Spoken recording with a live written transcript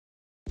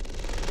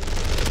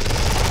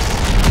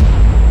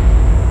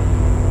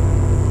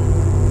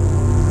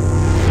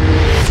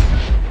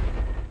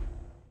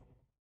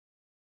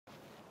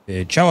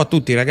Ciao a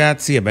tutti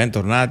ragazzi e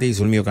bentornati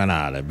sul mio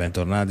canale,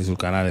 bentornati sul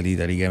canale di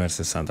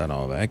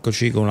ITA69.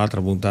 Eccoci con un'altra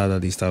puntata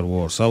di Star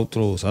Wars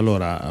OUTLAWS.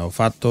 Allora, ho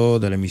fatto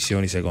delle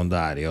missioni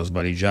secondarie, ho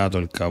svaligiato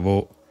il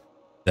cavò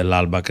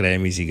dell'Alba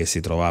Cremisi che si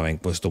trovava in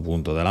questo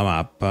punto della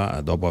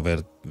mappa, dopo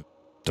aver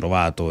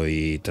trovato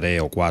i 3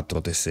 o 4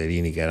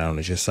 tesserini che erano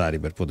necessari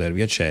per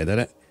potervi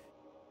accedere.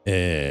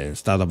 È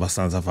stato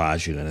abbastanza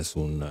facile,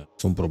 nessun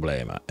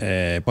problema.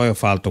 Poi ho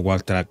fatto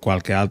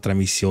qualche altra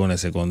missione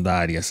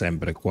secondaria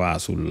sempre qua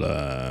su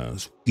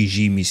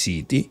Kijimi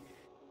City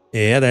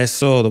e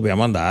adesso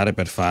dobbiamo andare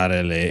per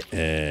fare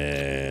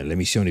le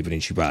missioni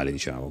principali,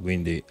 diciamo.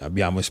 Quindi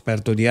abbiamo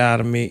esperto di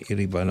armi,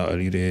 che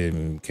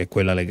è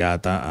quella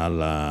legata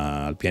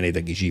al pianeta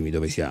Kijimi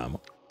dove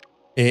siamo.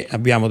 E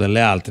abbiamo delle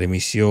altre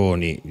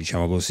missioni,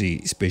 diciamo così,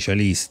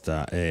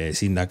 specialista,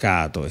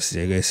 sindacato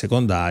e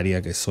secondaria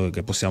che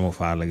possiamo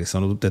farle, che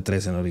sono tutte e tre,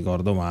 se non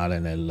ricordo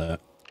male,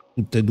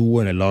 tutte e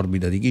due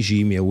nell'orbita di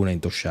Kijimi e una in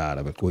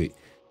Toshara, per cui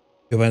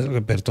io penso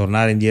che per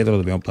tornare indietro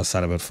dobbiamo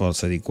passare per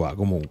forza di qua.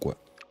 Comunque,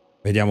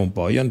 vediamo un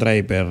po', io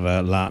andrei per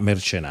la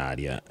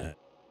mercenaria.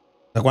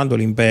 Da quando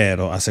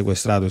l'impero ha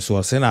sequestrato il suo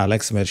arsenale,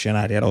 l'ex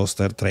mercenaria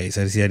Roster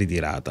Tracer si è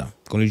ritirata.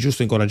 Con il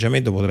giusto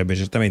incoraggiamento potrebbe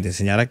certamente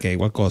insegnare a Kay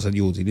qualcosa di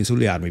utile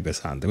sulle armi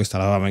pesanti. Questa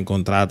l'avevamo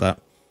incontrata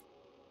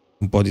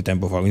un po' di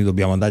tempo fa, quindi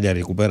dobbiamo andare a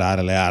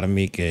recuperare le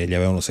armi che gli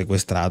avevano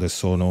sequestrato e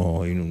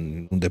sono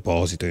in un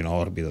deposito in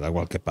orbita da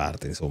qualche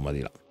parte, insomma, di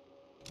là.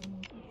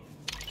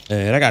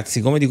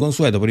 Ragazzi, come di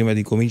consueto, prima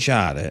di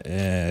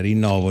cominciare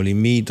rinnovo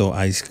l'invito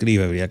a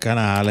iscrivervi al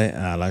canale,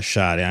 a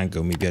lasciare anche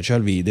un mi piace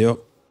al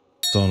video.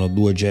 Sono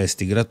due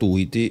gesti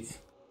gratuiti,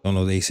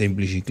 sono dei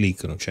semplici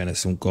click, non c'è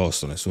nessun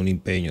costo, nessun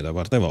impegno da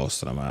parte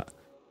vostra, ma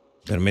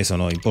per me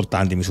sono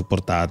importanti, mi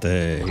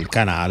supportate il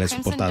canale,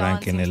 supportate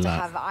anche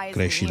nella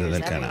crescita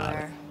del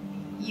canale.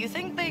 You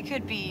think they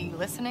could be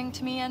listening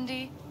to me,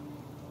 Andy?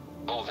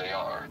 Oh, they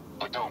are,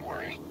 but don't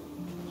worry.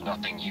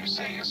 Nothing you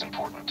say is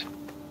important.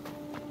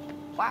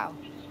 Wow.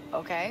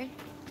 Okay.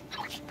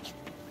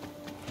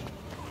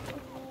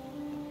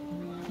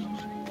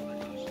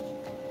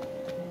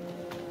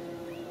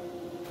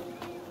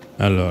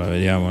 Allora,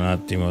 vediamo un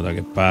attimo da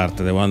che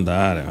parte devo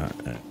andare, ma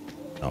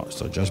no,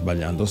 sto già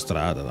sbagliando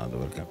strada, tanto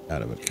per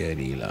cambiare, perché è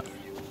lì là.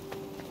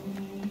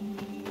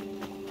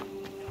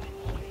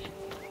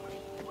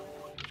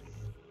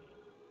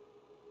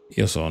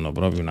 Io sono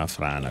proprio una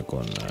frana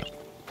con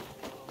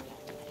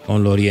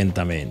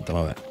l'orientamento,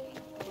 vabbè.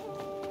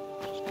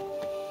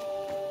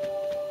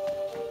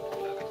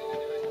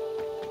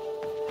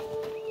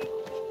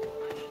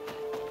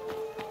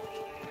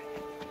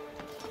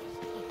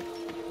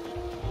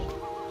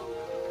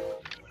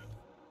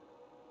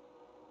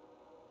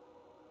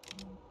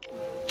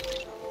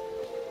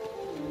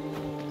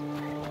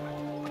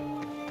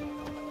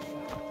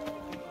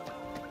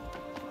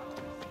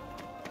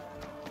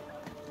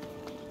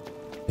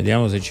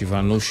 Vediamo se ci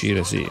fanno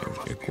uscire, sì,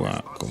 perché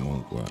qua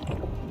comunque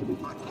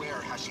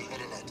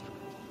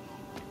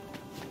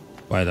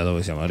qua è da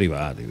dove siamo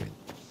arrivati, quindi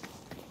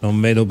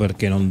non vedo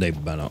perché non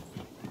debbano.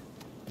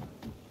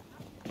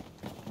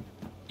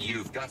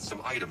 You've got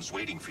some items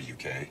waiting for you,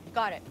 Kay.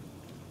 Got it.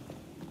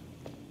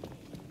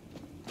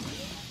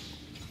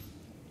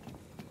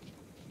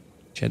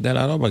 C'è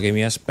della roba che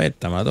mi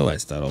aspetta, ma dov'è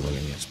sta roba che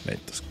mi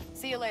aspetta?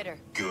 See you later.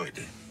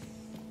 Good.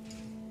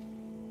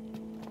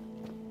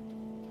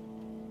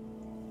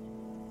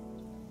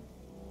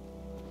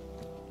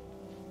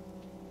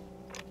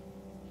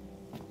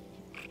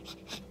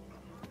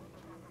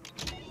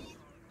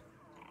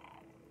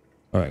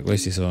 Vabbè,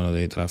 questi sono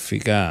dei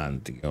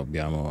trafficanti che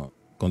abbiamo,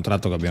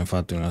 contratto che abbiamo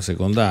fatto in una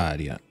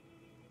secondaria.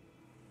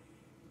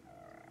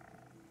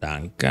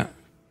 Tanca.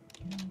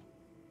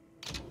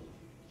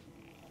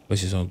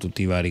 Questi sono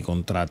tutti i vari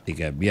contratti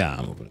che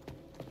abbiamo.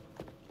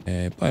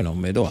 E poi non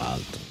vedo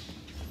altro.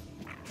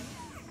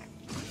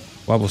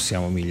 Qua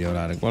possiamo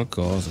migliorare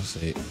qualcosa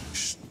se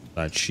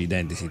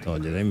l'accidente si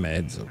toglie da in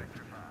mezzo.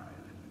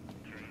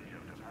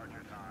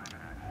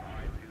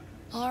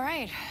 All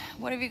right.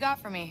 What have you got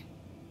for me?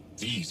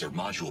 These are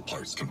module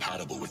parts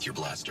compatible with your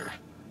blaster.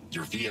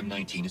 Your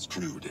VM-19 is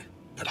crude,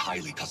 but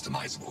highly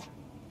customizable.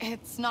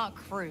 It's not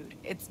crude.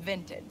 It's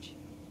vintage.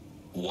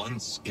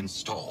 Once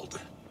installed,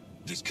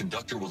 this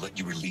conductor will let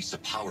you release a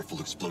powerful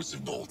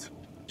explosive bolt.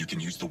 You can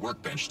use the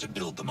workbench to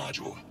build the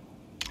module.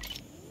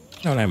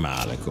 Non è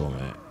male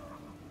come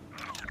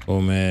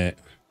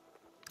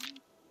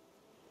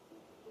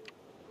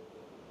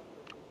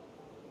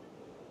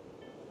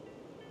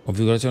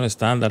configurazione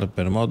standard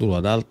per modulo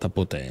ad alta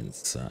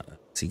potenza.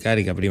 Si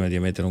carica prima di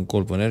emettere un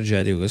colpo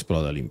energetico che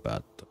esplode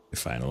all'impatto. Che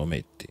fai, non lo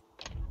metti?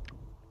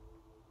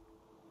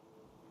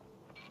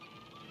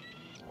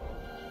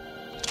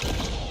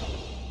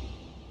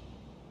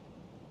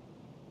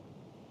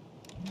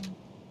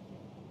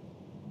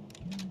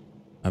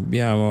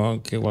 Abbiamo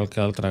anche qualche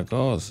altra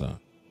cosa.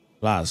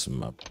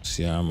 Plasma,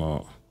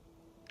 possiamo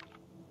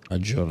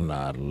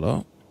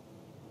aggiornarlo.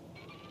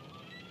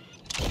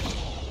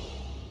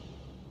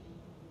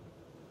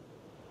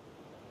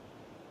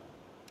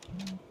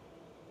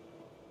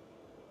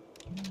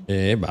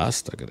 E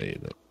basta,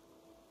 credo.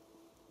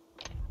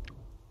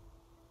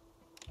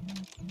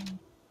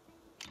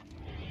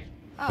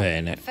 Oh,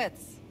 Bene. it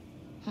fits.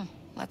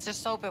 Let's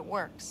just hope it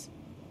works.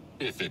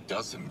 If it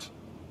doesn't,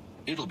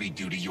 it'll be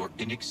due to your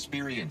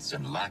inexperience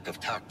and lack of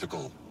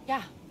tactical.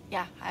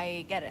 Yeah,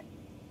 I get it.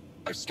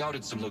 I've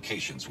scouted some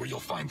locations where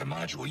you'll find the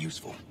module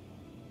useful.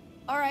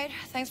 All right,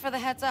 thanks for the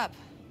heads up.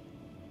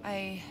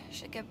 I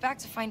should get back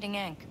to finding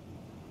Ankh.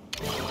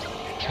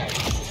 Okay.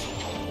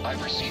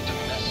 I've received a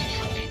message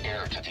from the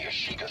heir to the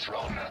Ashiga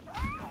throne.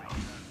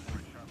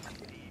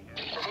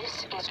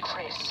 This is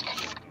Chris.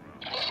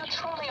 If you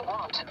truly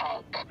want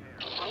Ankh,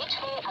 meet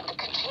me at the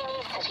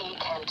Kajimi City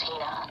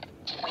Cantina.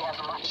 We have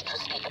much to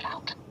speak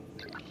about.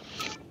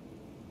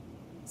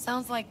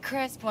 Sounds like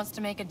Chris wants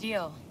to make a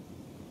deal.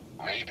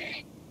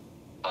 Maybe.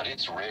 But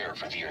it's rare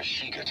for the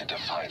Ashiga to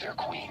defy their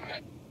queen.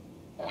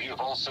 We have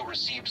also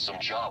received some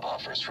job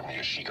offers from the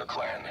Ashiga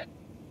clan.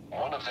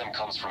 One of them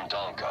comes from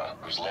Donka,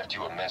 who's left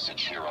you a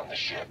message here on the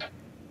ship.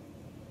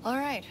 All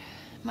right,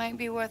 might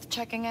be worth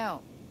checking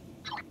out.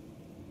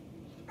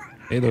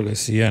 Credo che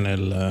sia You've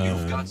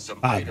nel got some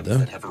items that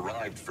pad. have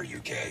arrived for you,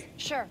 Kay.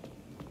 Sure.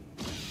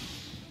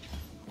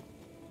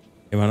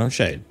 Ma non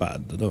c'è il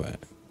pad, dov'è?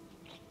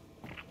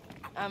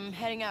 I'm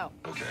heading out.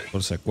 Okay.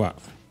 Forse è qua.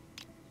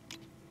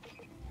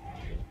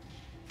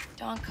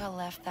 Donka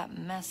left that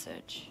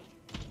message.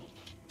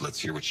 Let's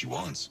hear what she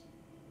wants.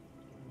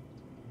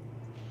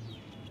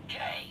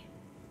 Okay,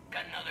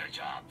 got another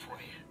job for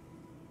you.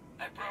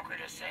 I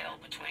brokered a sale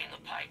between the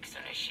Pikes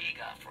and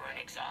Ashiga for an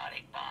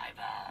exotic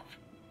bivalve.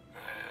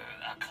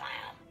 A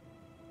clam.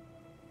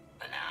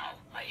 But now,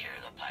 I hear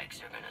the Pikes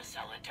are gonna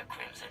sell it to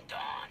Crimson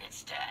Dawn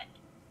instead.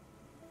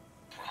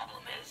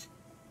 Problem is,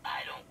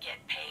 I don't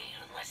get paid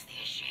unless the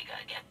Ashiga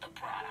get the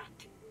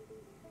product.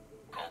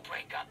 Go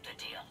break up the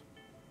deal,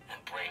 and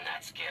bring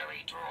that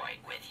scary droid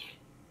with you.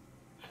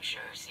 I'm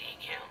sure seeing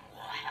him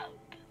will help.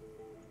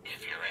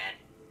 If you're in,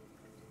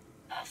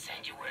 I'll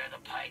send you where the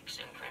Pikes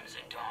and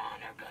Crimson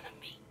Dawn are gonna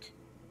meet.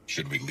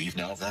 Should we leave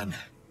now then?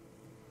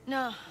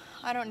 No,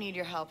 I don't need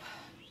your help.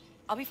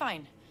 I'll be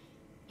fine.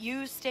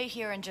 You stay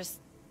here and just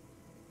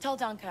tell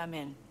Donka I'm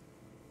in.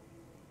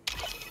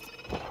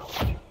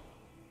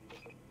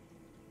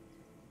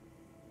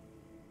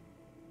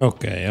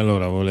 Ok,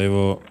 allora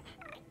volevo...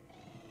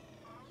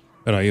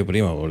 Però io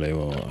prima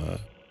volevo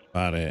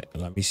fare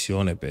la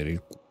missione per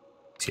il...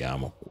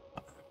 Siamo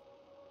qua.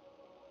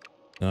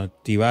 Sono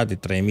attivate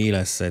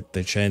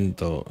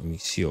 3700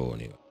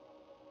 missioni.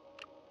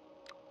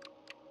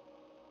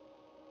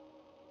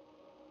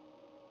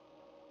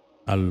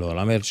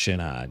 Allora,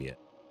 mercenarie.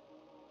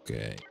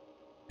 Ok,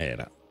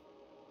 era.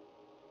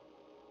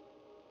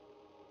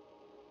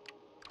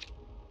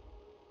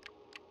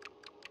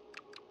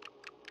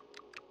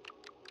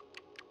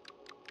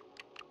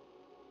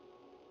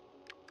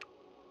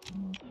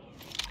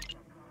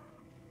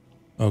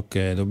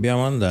 Ok,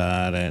 dobbiamo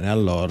andare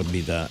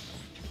nell'orbita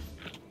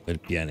del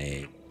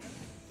pianeta.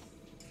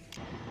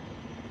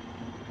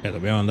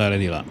 Dobbiamo andare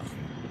di là.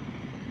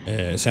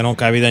 Se non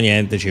capita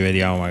niente ci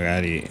vediamo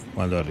magari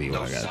quando arrivo,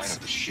 No sign ragazzi. of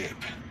the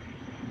ship.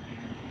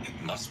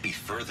 It must be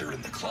further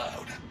in the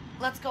cloud.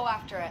 Let's go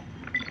after it.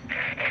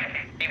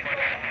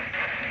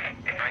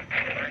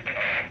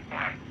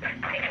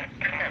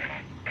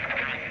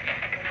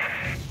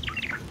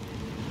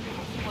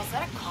 Was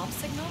that a comm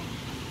signal?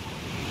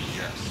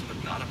 Yes, but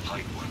not a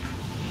pipe one.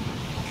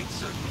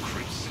 It's a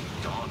Crimson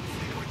Dawn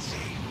frequency.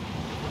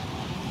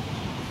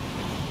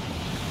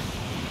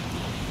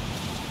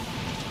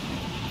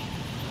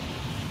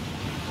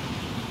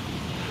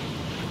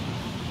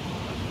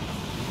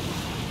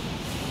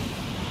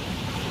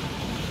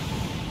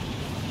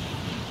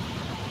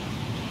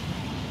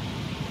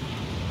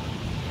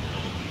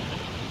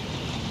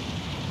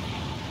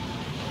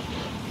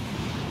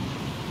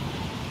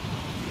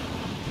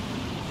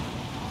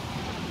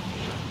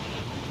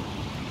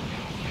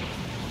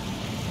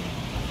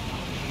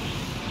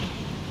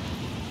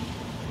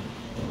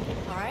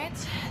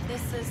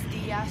 This is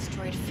the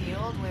asteroid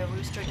field where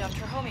Rooster dumped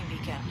her homing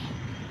beacon.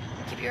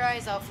 Keep your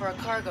eyes out for a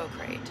cargo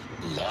crate.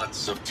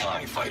 Lots of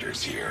TIE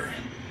fighters here.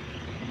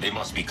 They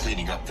must be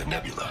cleaning up the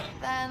nebula.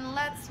 Then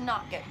let's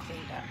not get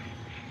cleaned up.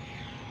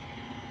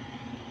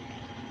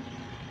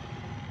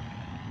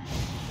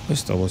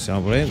 Questo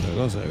possiamo prendere,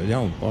 cosa?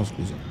 Vediamo un po',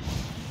 scusa.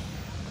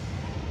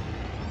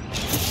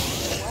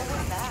 What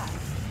was that?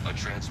 A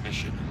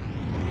transmission.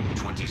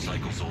 20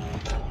 cycles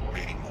old,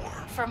 maybe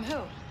more. From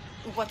who?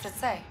 What's it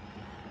say?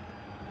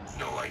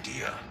 No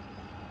idea.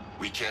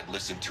 We can't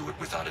listen to it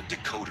without a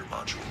decoder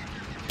module.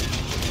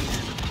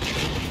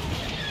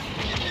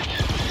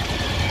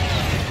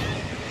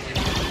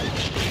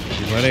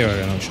 Mi pareva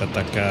che non ci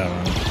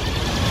attaccavano.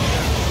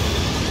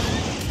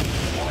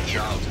 Watch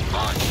out,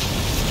 mind.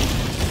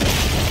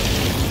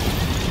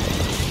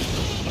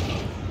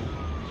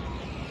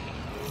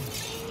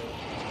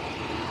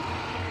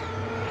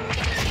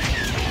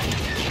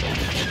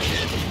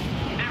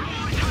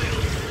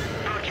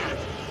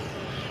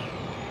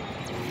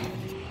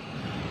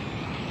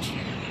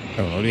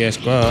 Non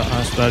riesco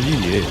a stargli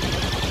dietro.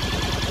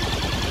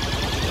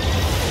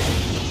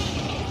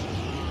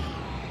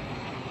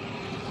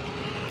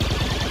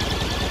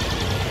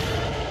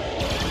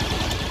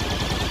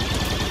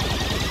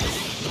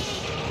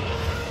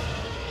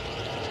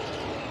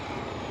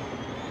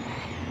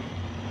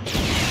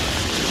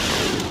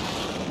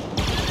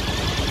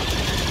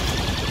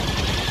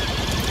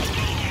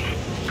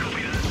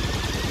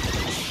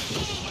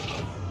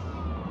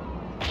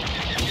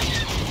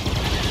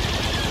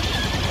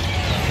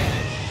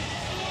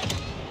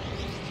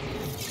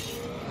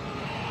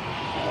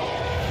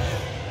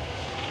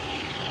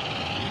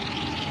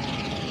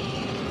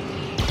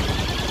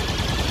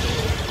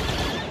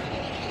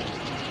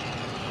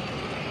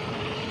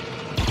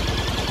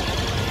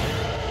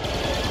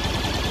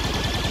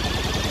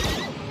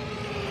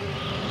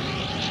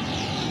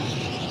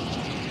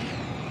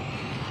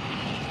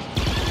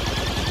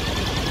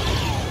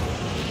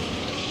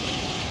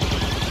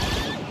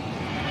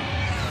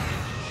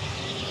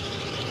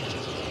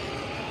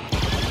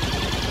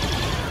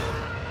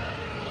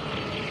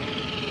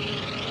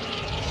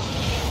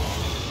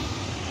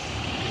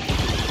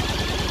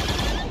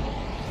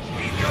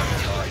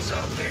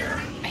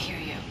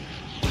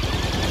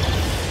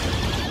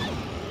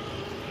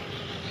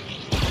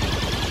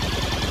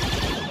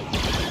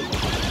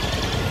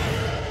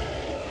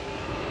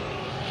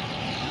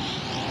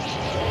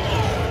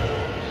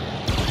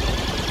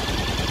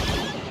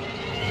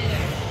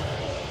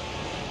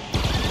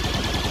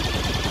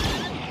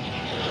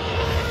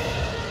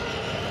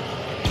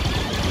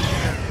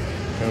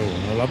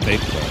 la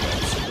becco,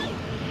 ragazzi.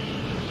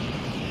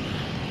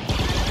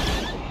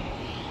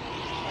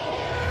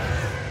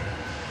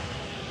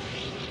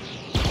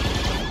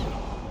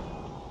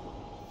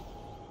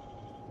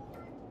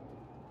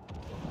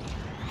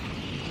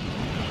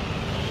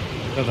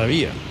 È andata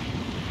via.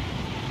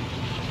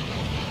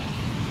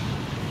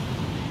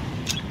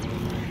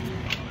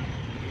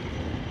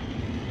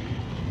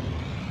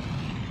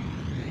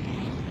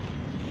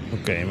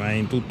 Ok, ma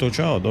in tutto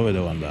ciò dove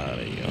devo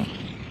andare io?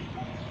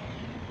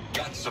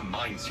 Got some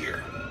mines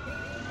here.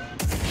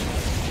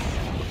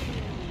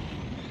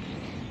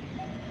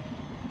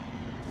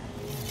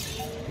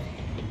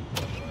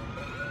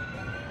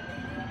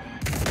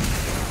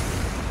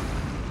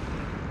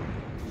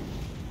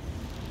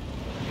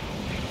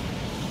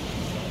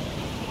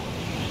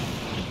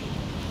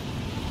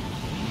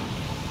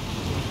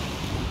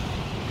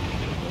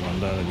 Devo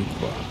andare di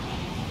qua.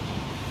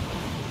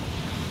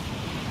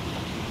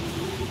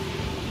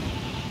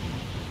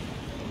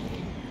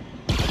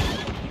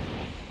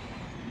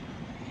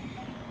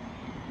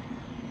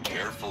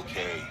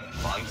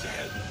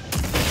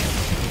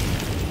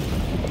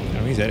 La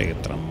miseria che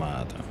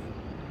trammata.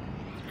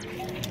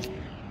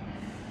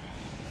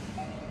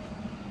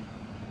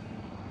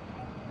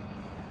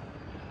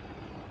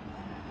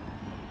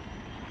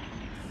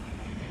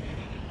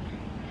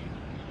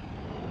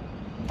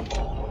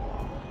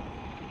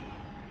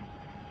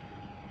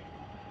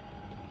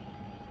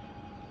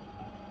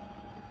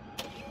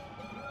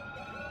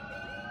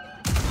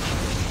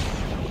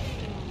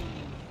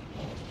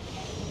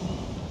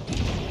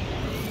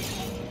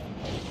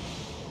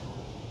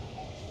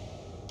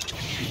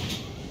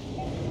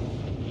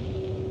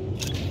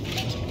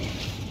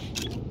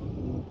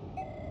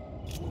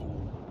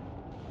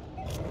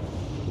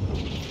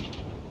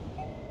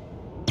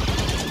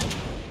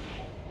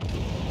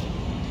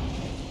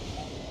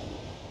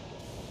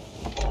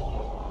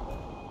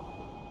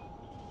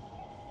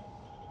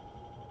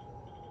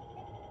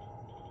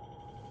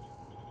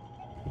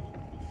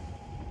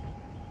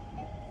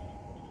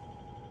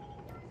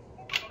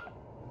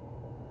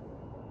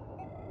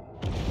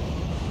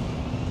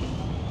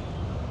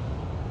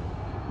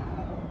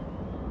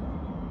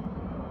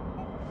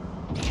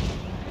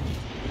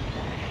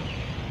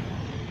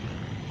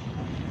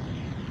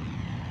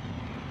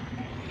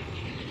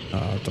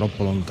 Ah,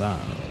 troppo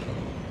lontano.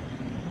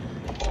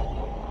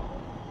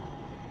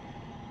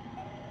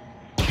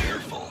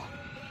 Careful.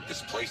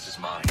 This place is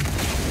mine.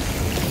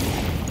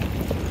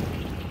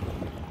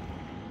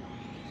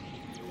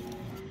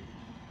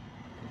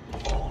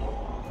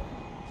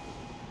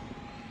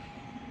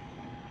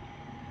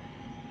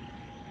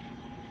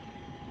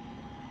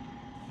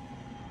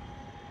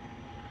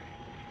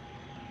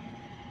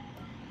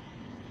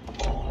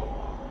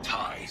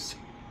 Ties.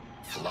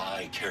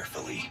 Fly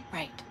carefully.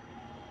 Right.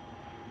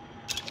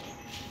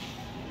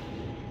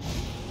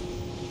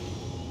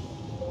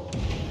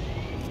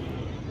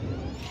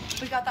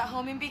 We got that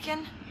homing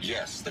beacon?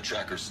 Yes, the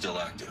tracker's still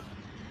active.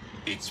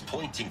 It's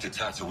pointing to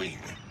Tatooine.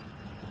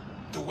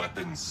 The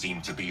weapons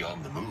seem to be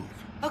on the move.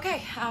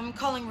 Okay, I'm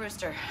calling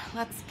Rooster.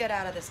 Let's get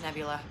out of this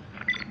nebula.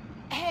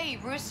 Hey,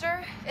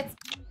 Rooster, it's...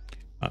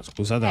 Ah,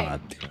 scusate un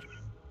attimo.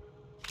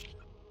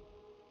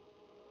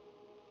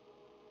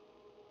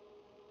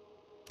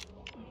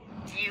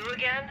 You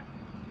again?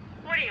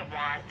 What do you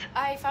want?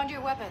 I found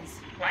your weapons.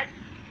 What?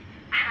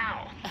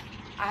 How?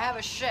 I have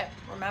a ship,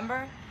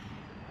 remember?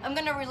 I'm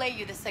gonna relay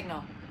you the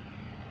signal.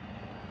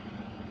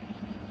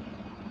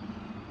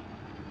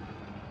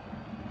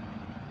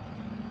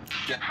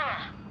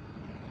 Huh.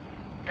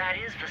 That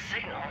is the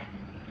signal.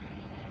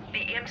 The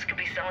imps could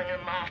be selling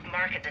them off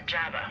market to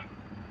Jabba.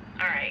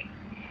 Alright.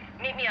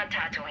 Meet me on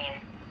Tatooine.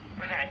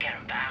 We're gonna get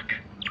him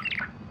back.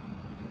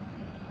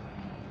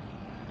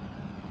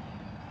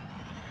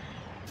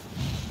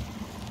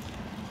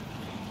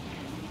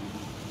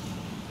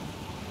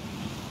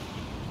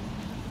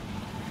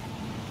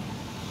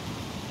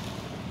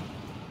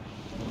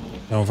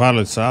 Dobbiamo farlo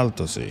il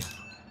salto, sì.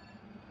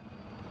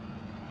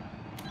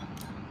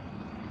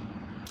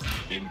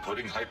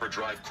 Inputting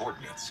hyperdrive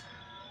coordinates.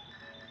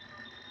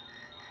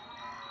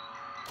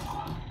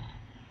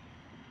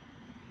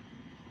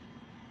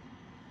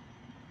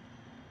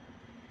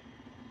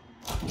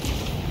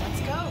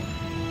 Let's go.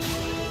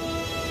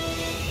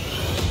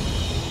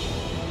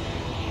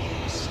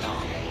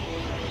 Stop.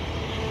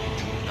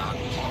 Do not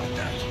want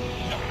that.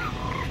 No.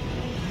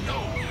 No.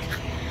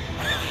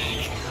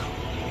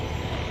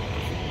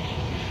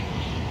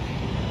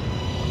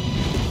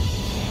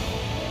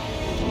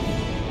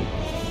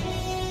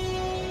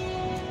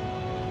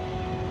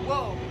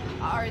 Whoa,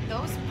 are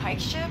those pike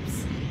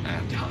ships?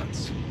 And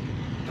hunts.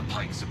 The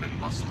Pikes have been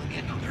muscling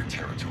in on their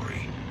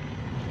territory.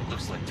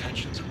 Looks like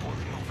tensions are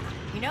boiling over.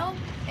 You know,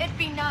 it'd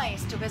be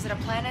nice to visit a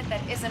planet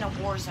that isn't a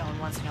war zone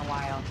once in a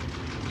while.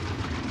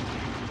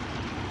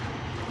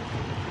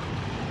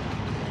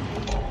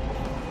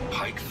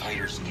 Pike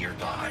fighters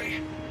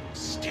nearby.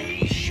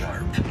 Stay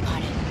sharp.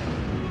 Got it.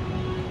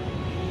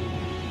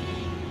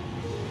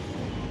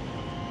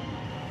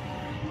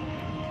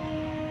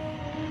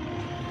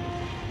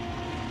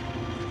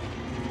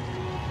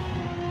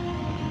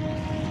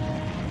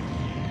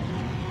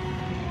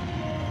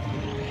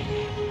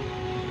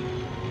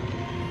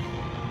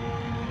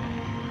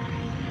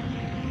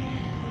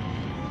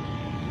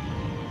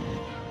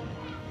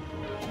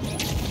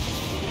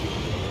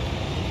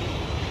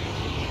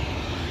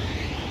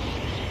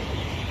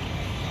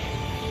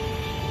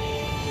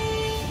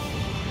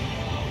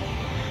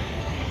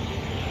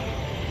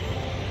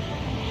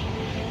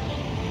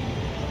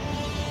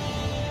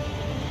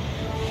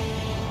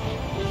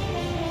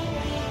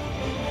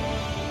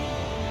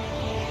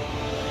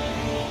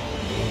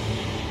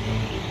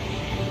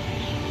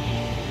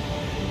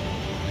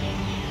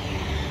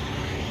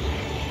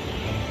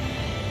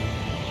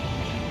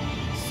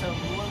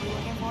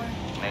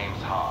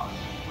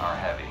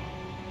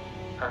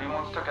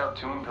 out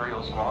 2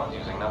 Imperial squads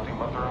using nothing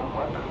but their own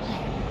weapons.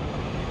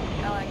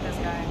 I like this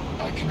guy.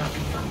 I cannot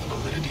confirm the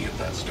validity of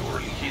that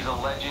story. He's a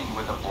legend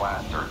with a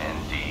blaster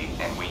ND,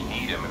 and we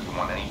need him if we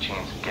want any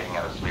chance of getting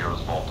out of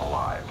Spiro's vault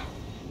alive.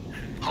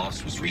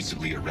 Haas was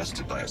recently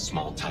arrested by a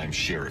small-time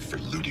sheriff for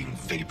looting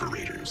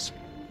vaporators.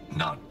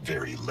 Not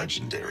very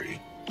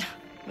legendary.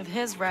 With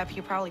his rep,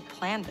 he probably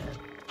planned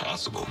it.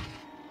 Possible.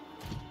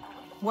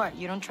 What,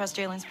 you don't trust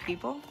Jalen's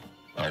people?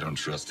 I don't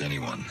trust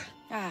anyone.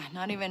 Ah,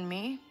 not even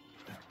me?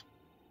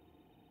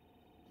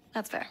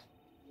 That's fair.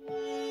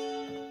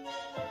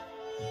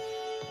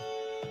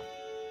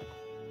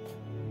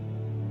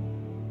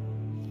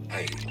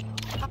 Hey,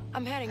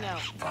 I'm heading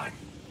out. fine.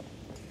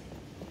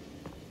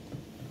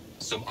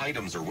 Some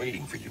items are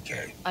waiting for you,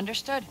 Kay.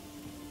 Understood.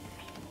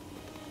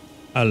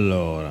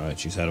 Allora,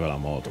 ci serve la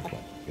moto qua,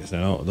 perché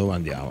sennò dove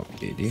andiamo a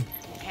piedi?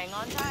 Hang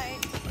on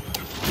tight.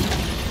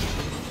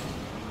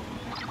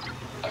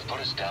 I've put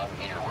us down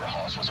near where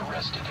Haas was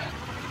arrested.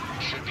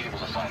 Should be able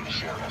to find the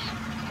sheriff.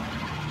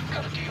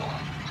 Got a deal.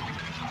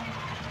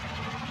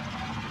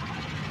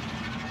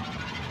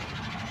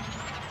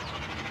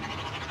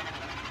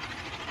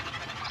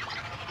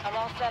 I'm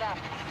all set up.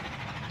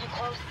 You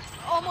close?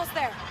 Almost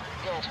there.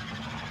 Good.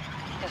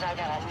 Because I've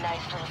got a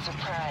nice little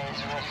surprise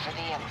ready for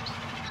the imps.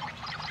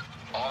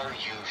 Are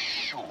you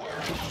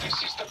sure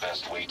this is the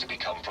best way to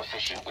become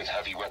proficient with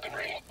heavy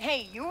weaponry?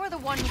 Hey, you were the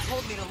one who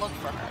told me to look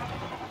for her.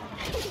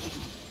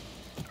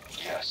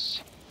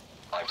 Yes.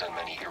 I've done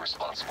many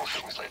irresponsible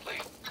things lately.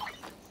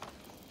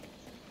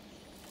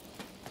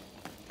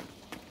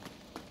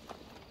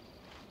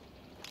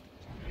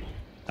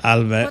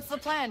 Salve. What's the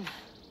plan?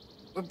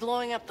 We're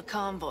blowing up the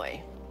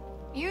convoy.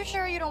 You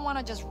sure you don't want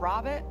to just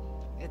rob it?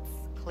 It's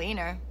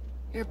cleaner.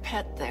 Your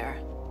pet there.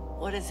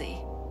 What is he?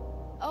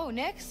 Oh,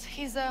 Nix?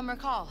 He's a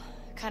Mercal.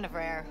 Kind of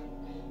rare.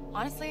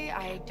 Honestly,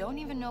 I don't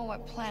even know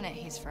what planet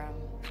he's from.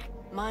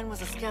 Mine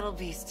was a skittle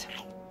beast.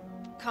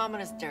 Common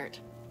as dirt.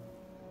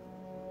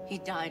 He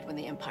died when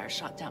the Empire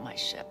shot down my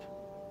ship.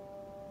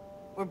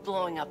 We're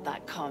blowing up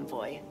that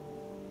convoy.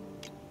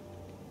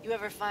 You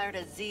ever fired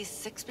a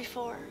Z6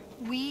 before?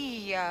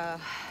 We,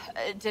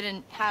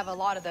 didn't have a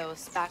lot of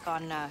those back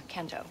on,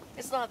 Kento.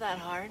 It's not that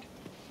hard.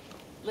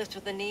 Lift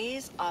with the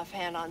knees,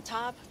 offhand on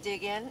top,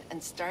 dig in,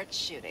 and start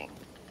shooting.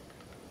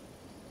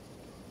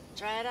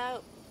 Try it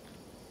out.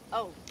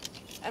 Oh,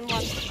 and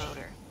watch the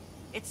motor.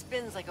 It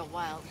spins like a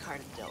wild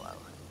cardillo.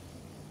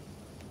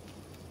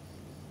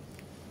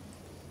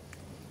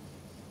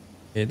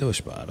 E dove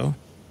sparo?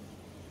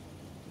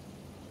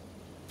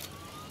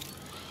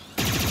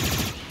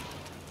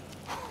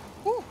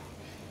 Whew,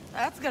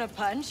 that's gonna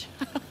punch.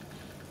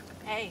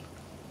 Hey,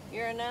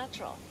 you're a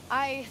natural.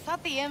 I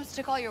thought the imps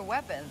took all your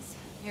weapons.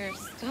 You're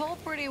still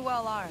pretty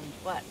well armed.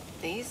 What,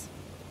 these?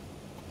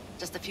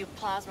 Just a few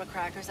plasma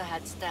crackers I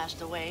had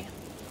stashed away.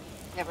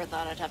 Never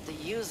thought I'd have to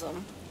use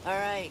them. All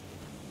right,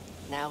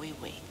 now we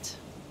wait.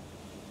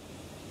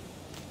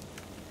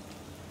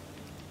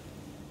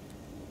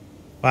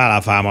 Qua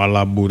la famo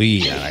alla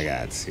buria,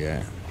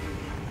 ragazzi,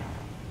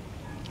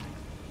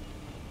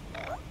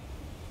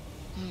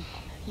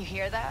 You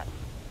hear that?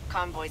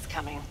 Convoy's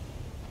coming.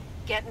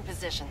 Get in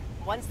position.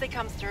 Once they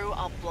come through,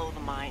 I'll blow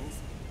the mines.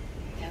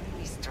 Then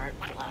we start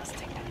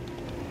blasting.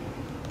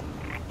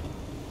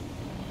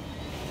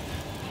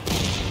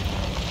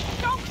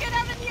 Don't get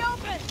out in the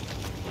open!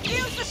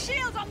 Use the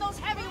shields on those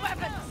heavy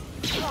weapons!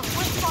 Oh,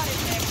 one spotted,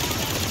 Nick.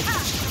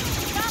 Ah!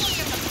 That'll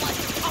give the blood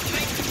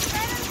pumping!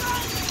 Let it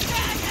run,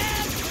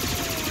 jackass!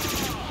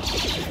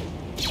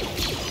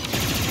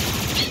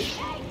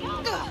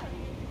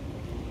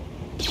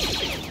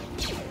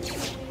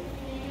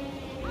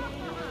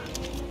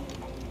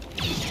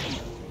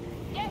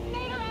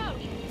 Detonator out!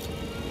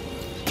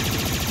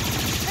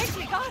 Think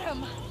we got him!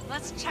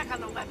 Let's check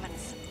on the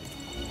weapons.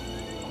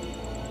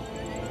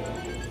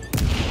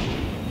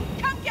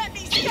 Come get me,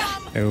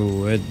 scum! E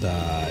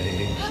dai.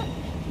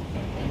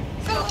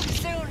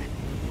 Soon.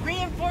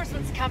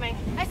 Reinforcements coming.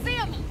 I see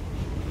him!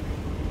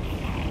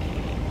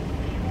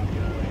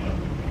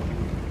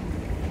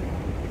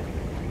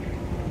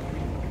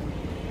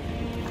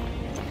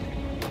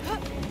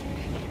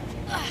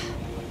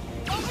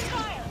 Open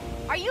fire!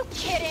 Are you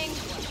kidding?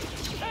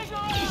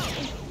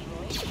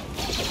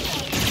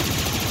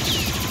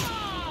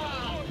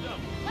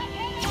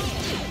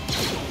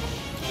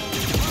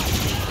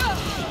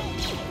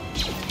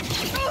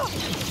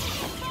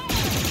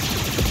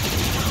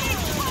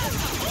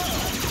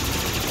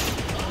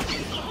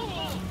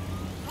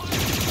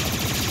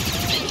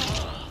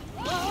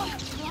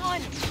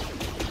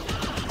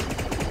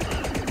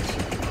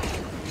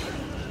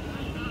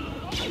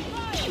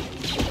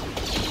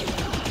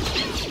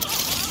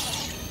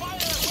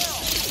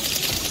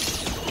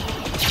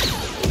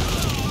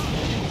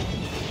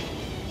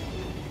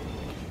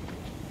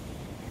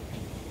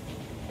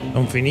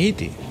 Sono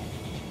finiti.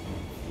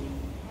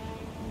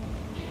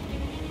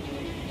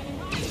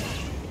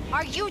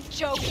 Are you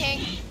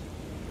joking?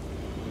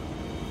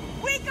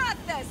 We got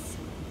this!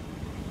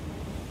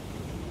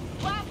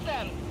 Blast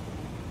them!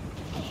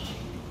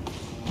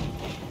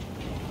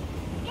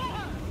 Get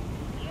her!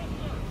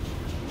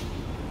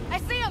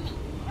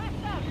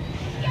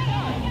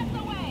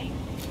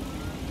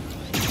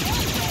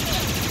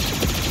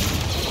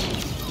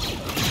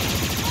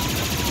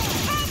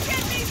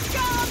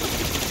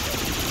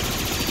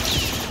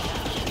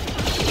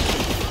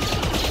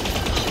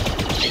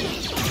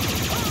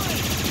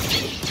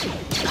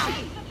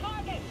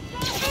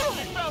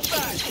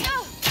 Let's go.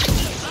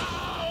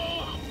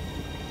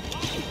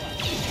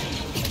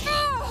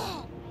 No!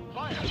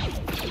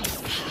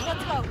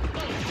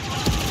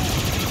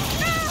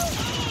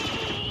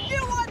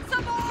 You want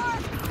some more?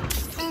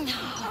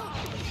 No.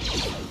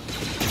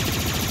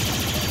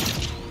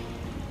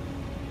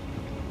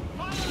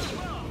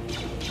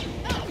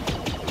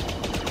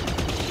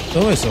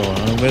 Dove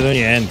sono? Non vedo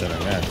niente,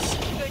 ragazzi.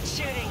 Good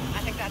shooting.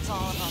 I think that's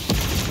all of them.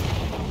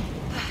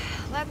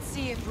 Let's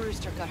see if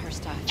Rooster got her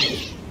stuff.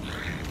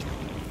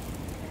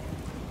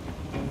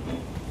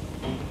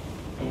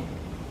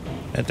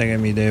 Aspetta che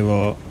mi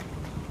devo...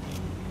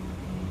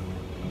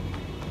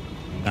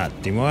 Un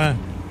attimo,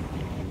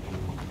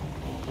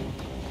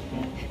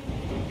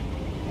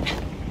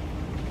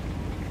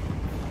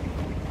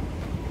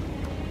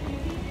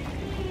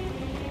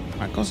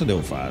 Ma cosa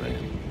devo fare?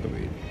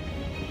 Capito?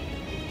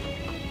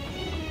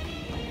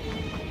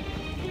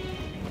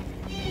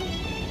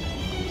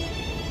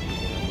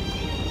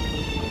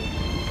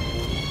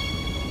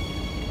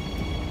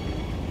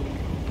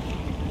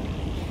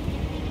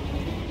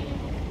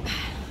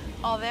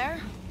 All there?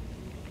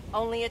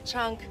 Only a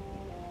chunk,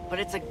 but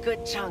it's a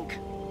good chunk.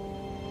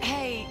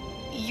 Hey,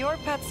 your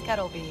pet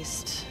scuttle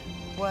beast.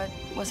 What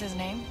was his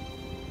name?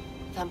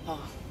 Thumpo.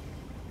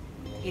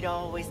 He'd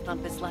always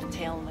thump his left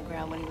tail on the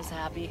ground when he was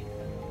happy.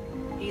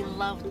 He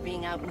loved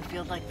being out in the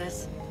field like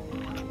this.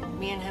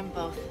 Me and him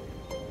both.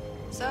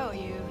 So,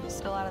 you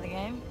still out of the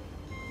game?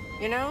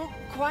 You know,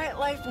 quiet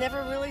life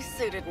never really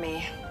suited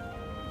me.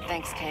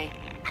 Thanks, Kay.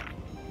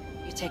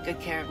 You take good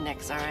care of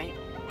Nix, all right?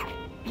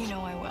 You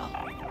know I will.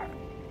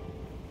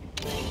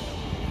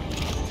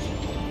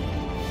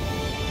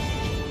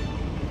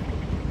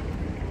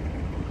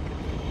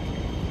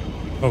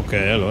 Ok,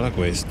 allora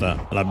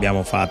questa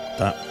l'abbiamo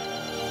fatta.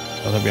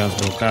 Cosa abbiamo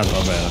sbloccato?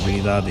 Vabbè,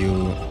 l'abilità di...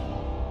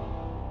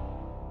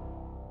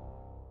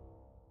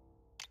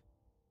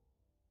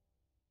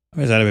 A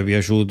me sarebbe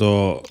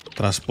piaciuto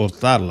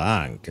trasportarla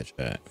anche,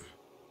 cioè...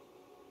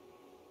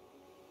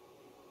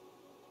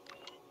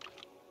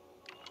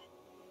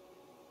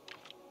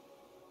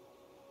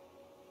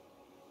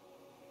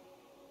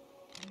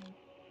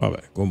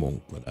 Vabbè,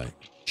 comunque, dai.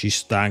 Ci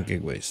sta anche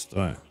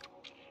questo,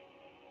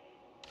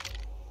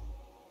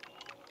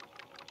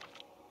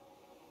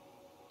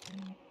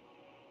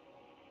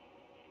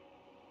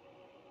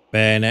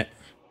 Bene.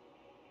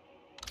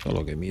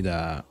 Solo che mi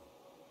dà...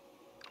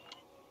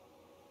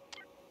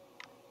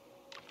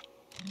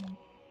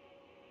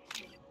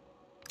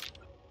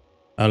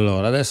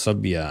 Allora, adesso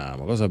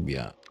abbiamo... Cosa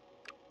abbiamo?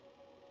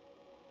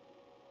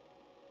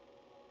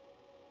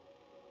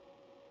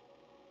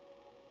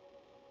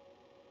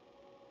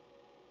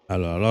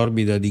 Allora,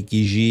 l'orbita di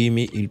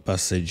Kijimi, il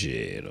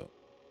passeggero.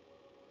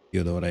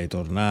 Io dovrei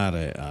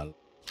tornare alla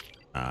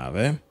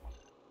nave.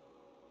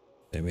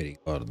 Se mi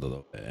ricordo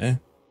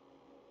dov'è.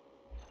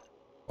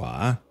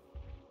 Qua.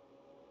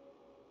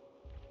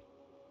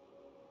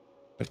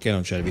 Perché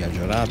non c'è il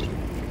viaggio rapido?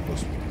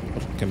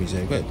 Porca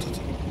miseria.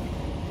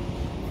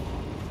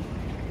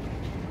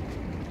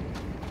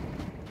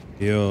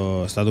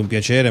 Io... È stato un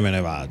piacere, me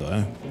ne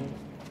vado,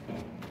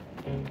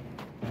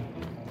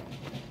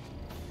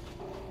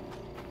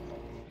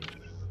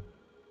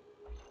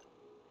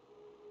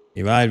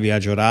 Mi va il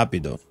viaggio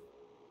rapido?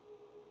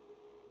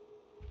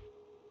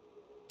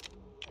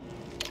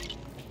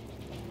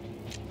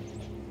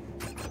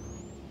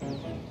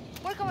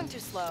 We're going too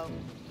slow.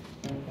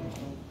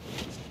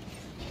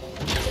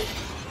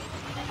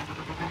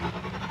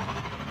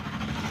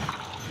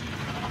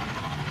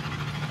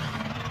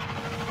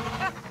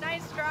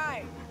 Nice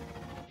try.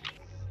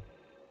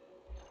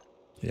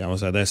 Vediamo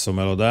se adesso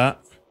me lo dà.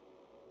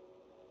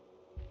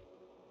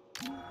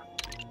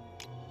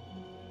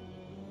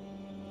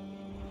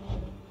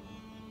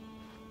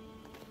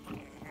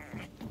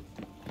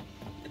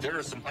 There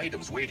are some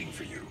items waiting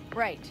for you.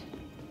 Right.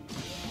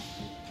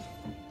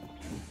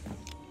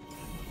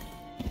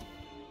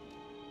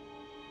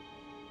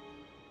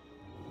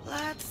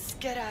 Let's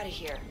get out of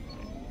here.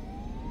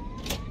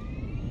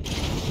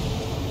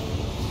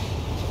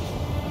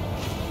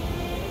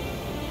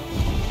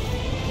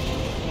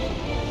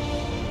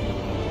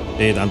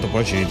 E tanto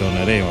poi ci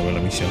ritorneremo per la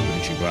missione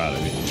principale,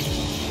 quindi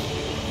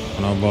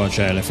no, boh,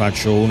 cioè le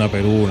faccio una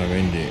per una,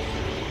 quindi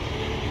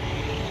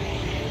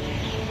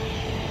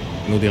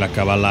inutile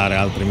accavallare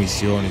altre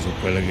missioni su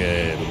quelle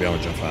che dobbiamo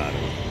già fare.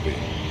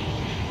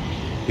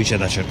 Qui c'è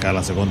da cercare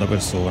la seconda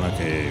persona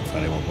che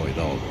faremo poi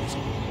dopo,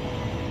 insomma.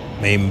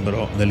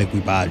 Membro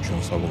dell'equipaggio,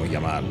 non so come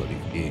chiamarlo, di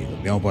chi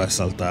dobbiamo poi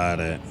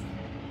assaltare.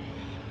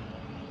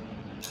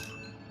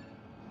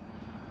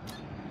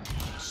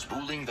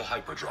 Spooling the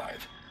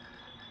hyperdrive.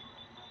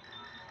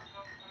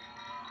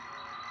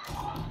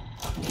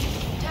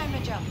 Time to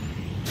jump.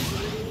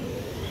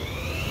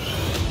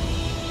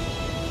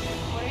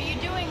 What are you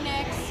doing,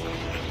 Nix?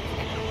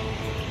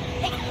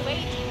 Hey,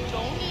 wait,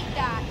 don't eat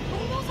that.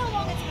 Who knows how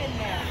long it's been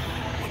there?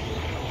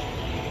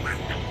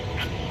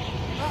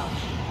 Oh,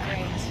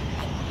 great.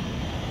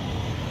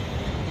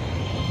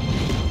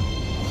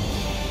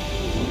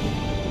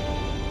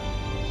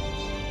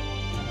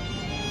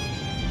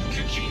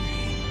 Kijimi.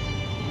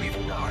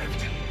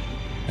 arrived.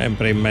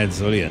 Sempre in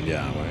mezzo lì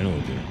andiamo, è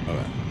inutile,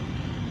 vabbè.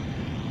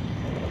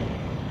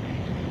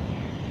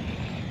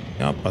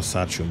 Andiamo a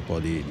passarci un po'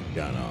 di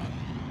piano.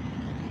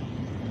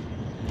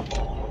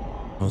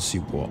 Non si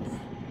può.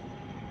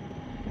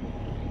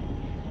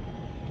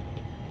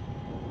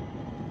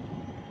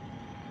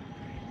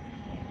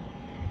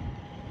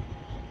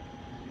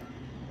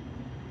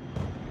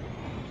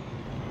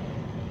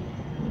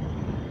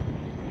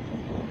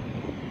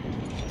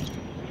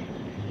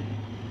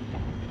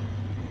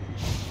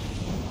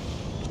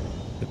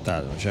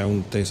 Aspettate, c'è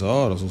un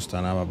tesoro su sta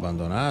nave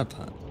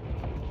abbandonata.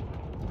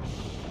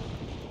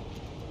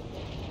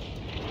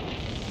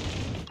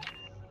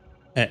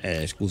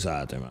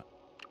 Scusate, ma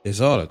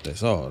tesoro è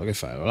tesoro, che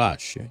fai? Lo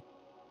lasci?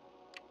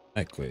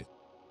 È questo.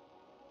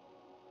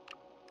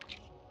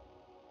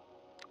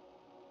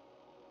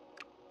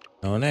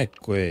 Non è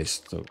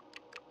questo.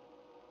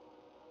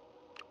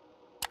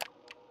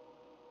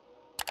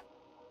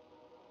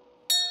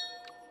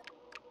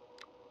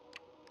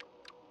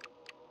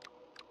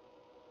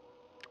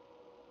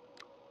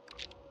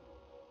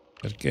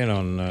 Perché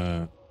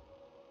non...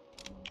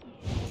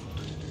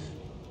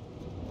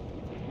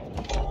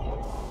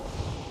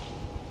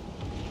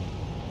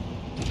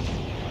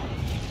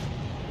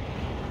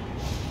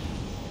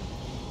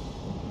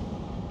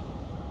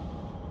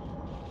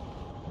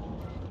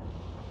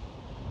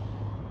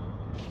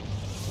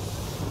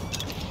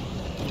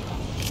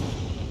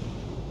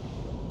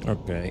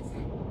 Ok.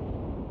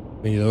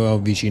 Quindi dovevo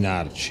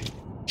avvicinarci.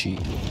 C.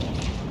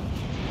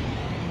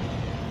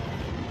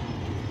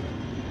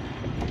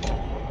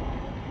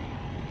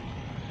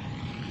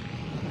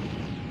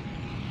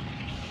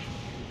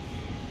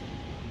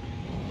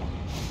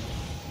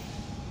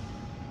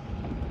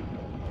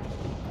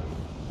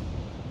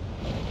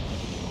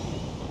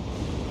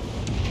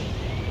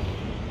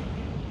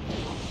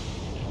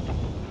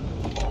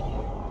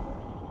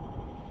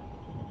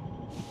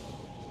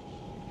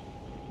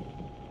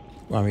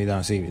 Qua mi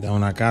dà, sì, mi dà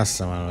una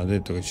cassa, ma non ha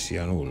detto che ci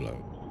sia nulla.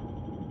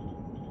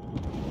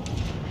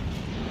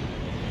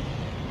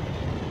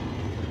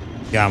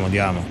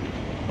 Andiamo.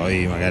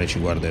 Poi magari ci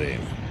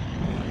guarderemo.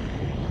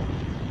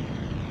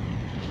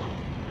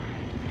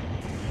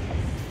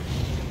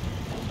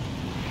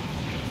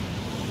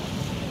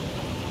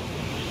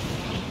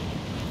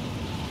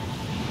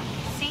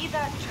 See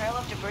that trail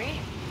of debris?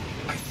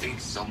 I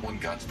think someone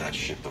got to that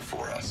ship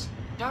before us.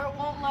 Dart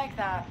won't like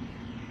that.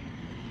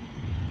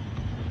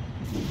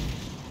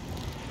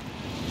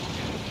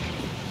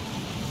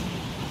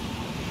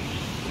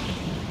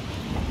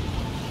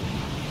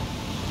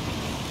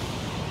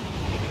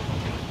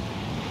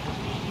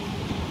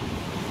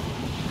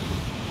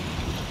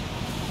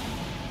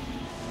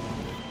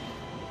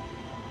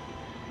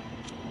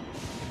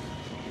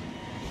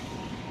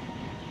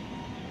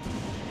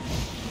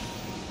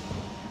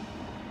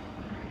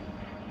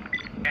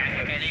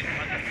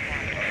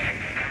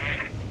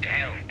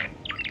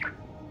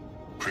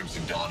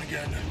 Crimson Dawn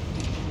again.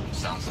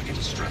 Sounds like a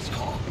distress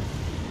call.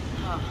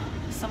 Huh.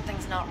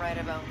 Something's not right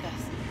about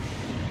this.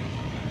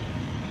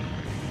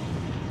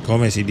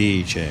 Come si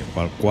dice?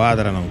 Qual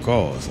quadra non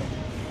cosa.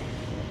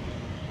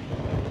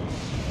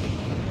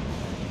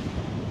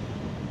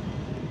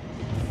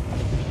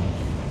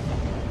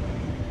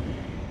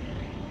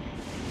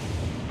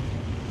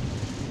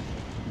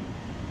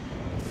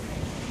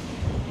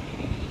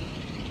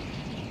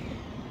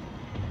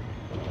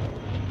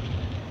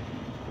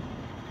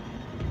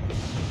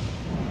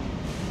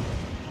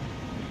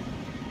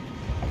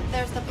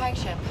 There's the pike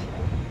ship.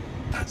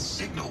 That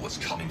signal was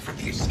coming from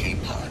the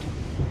escape pod.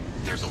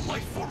 There's a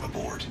life form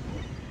aboard.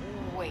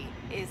 Wait,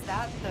 is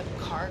that the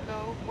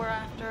cargo we're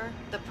after?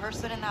 The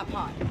person in that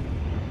pod?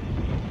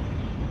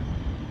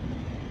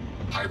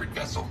 Pirate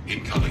vessel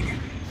incoming.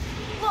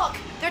 Look!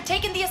 They're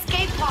taking the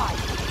escape pod!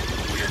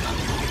 We're not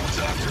the only ones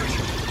after it.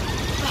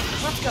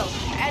 Let's go.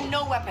 And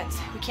no weapons.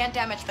 We can't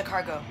damage the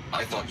cargo.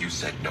 I thought you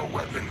said no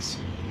weapons.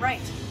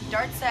 Right.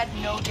 Dart said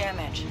no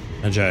damage.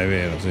 Già, è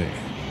vero,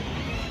 sì.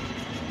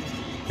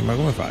 Ma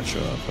come faccio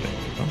a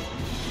prenderlo?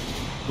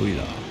 Qui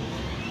là.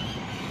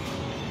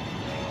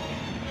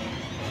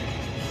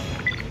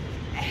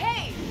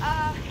 Hey,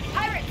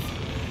 pirates!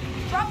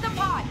 Drop the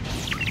pod!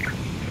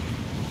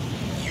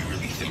 You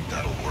really think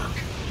that'll work?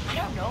 I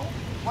don't know.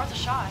 Worth a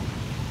shot.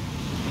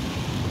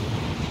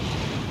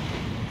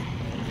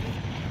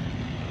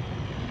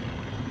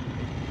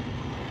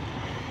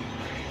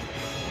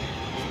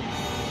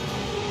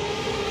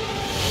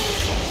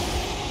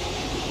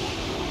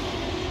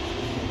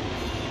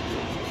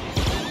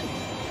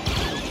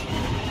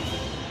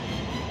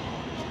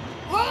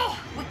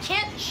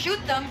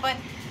 Shoot them, but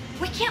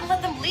we can't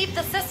let them leave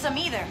the system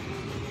either.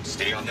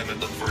 Stay on them and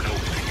look for an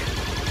opening.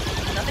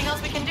 Nothing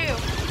else we can do.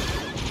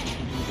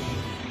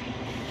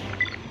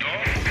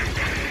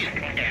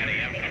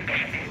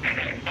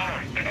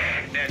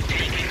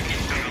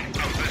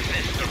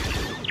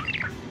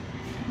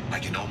 I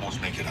can almost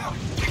make it out.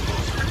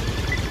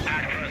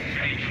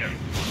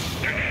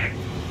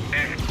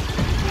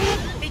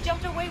 They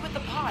jumped away with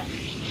the pod.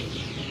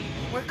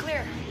 We're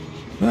clear.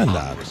 Dove è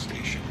andato?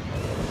 Station.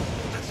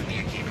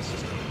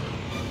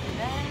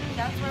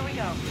 That's where we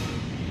go.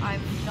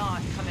 I'm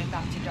not coming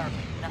back to Dark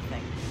with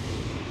nothing.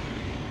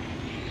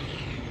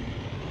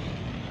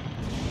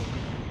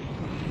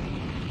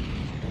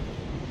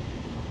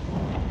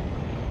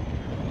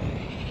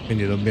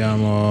 Quindi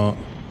dobbiamo...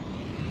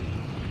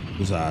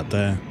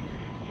 Scusate.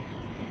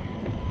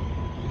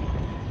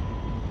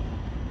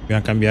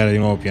 Dobbiamo cambiare di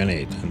nuovo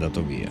pianeta, è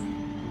andato via.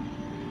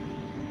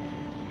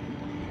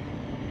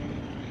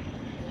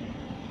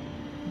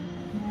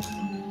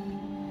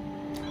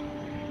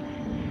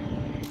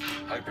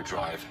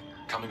 Hyperdrive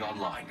coming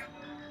online.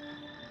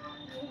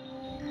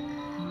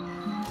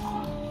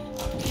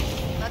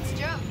 Let's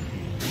jump.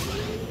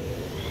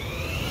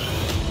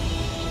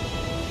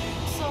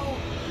 So,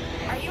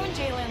 are you and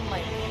Jalen,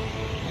 like,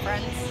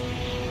 friends?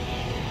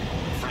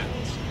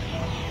 Friends.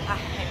 I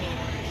mean,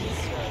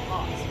 he's your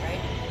boss,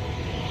 right?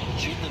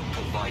 Jalen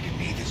provided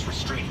me this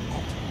restraining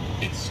bolt.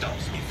 It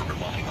stops me from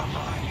relying on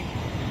my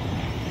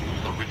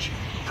original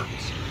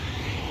purpose.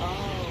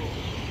 Oh,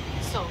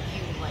 so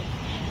you, like,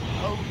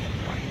 owe him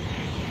one.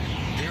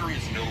 There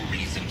is no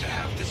reason to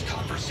have this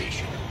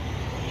conversation,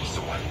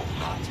 so I will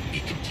not be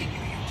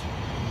continuing it.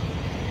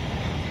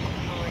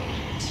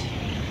 Great.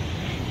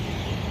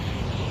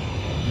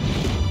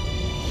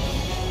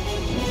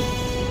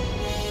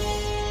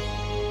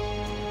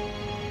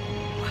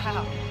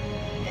 Wow,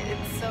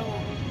 it's so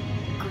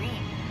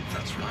green.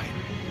 That's right.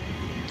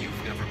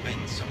 You've never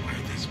been somewhere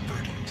this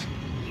verdant.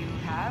 You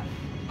have?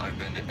 I've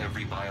been to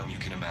every biome you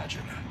can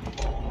imagine,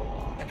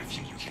 and a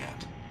few you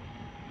can't.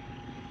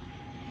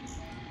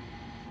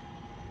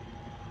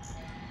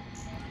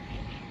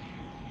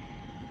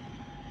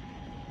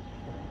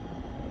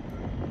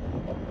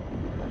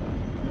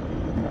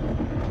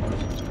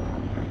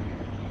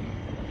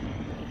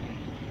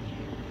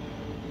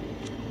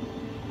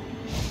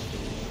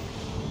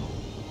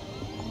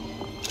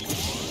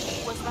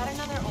 Was that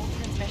another old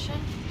transmission?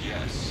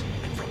 Yes,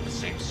 and from the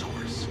same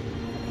source.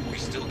 We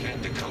still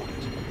can't decode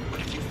it, but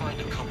if you find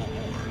a couple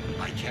more,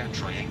 I can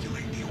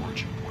triangulate the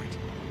origin point.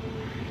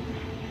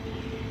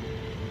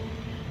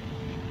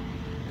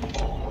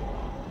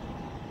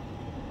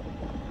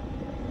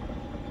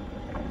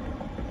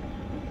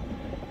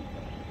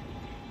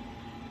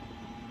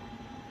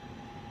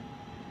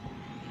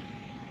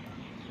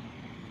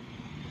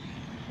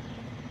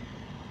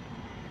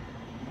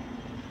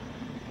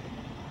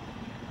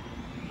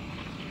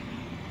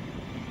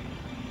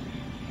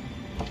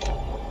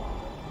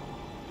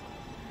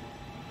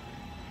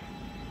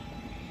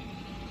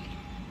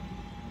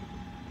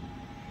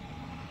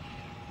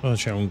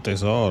 C'è un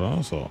tesoro,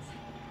 non so.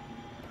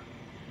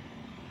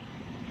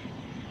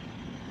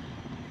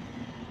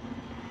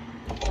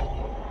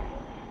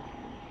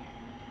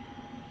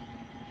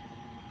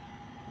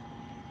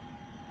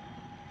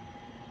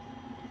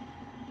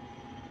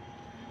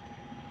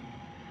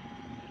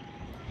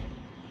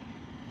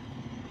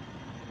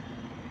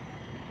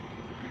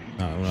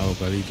 Ah, una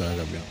località che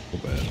abbiamo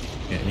scoperto.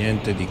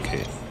 Niente di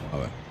che.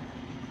 Vabbè.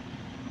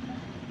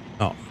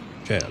 No,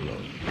 c'è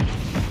allora.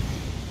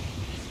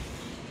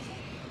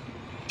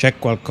 C'è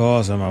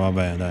qualcosa, ma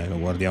vabbè, dai, lo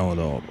guardiamo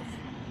dopo.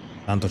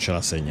 Tanto ce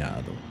l'ha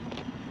segnato.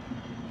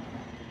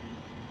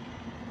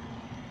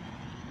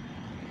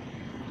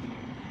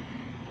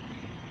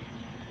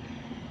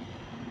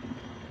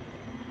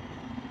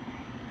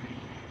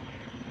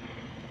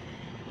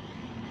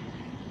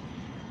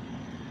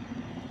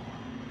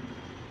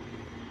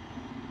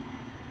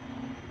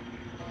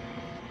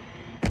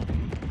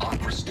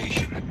 Aqua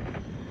Station.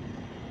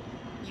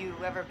 You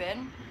ever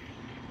been?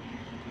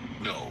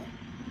 No.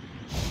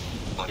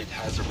 But it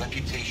has a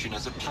reputation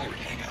as a pirate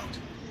hangout.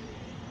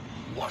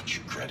 Watch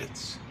your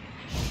credits.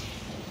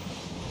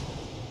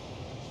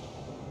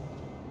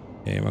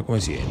 Ma come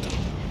si entra?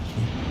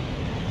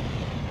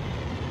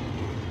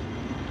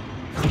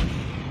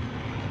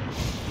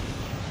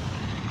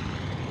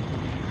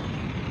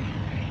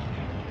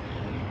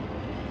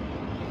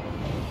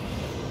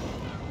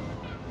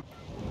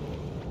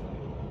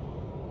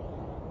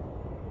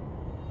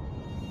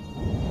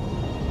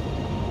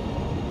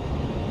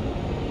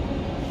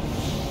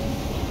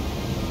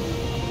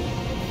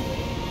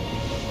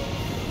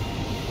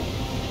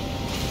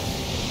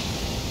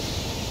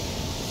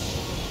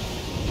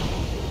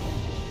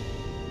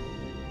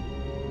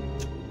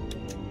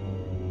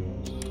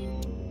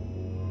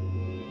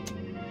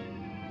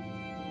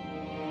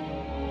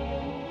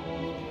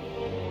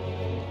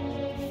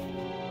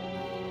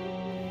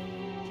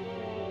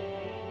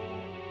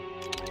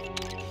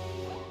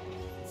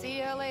 See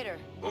you later.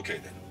 Okay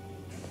then.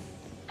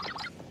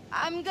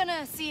 I'm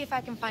gonna see if I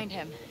can find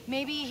him.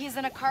 Maybe he's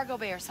in a cargo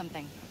bay or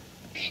something.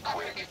 Be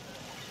quick.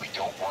 We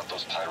don't want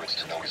those pirates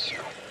to notice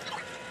you.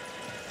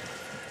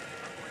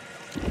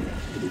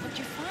 What'd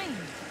you find?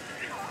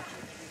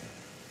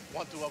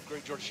 Want to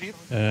upgrade your ship?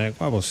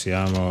 Qua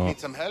possiamo... Need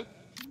some help?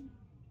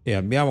 E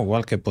abbiamo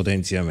qualche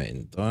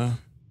potenziamento,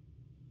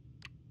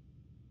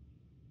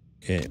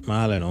 che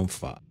male non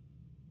fa.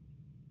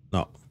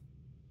 No.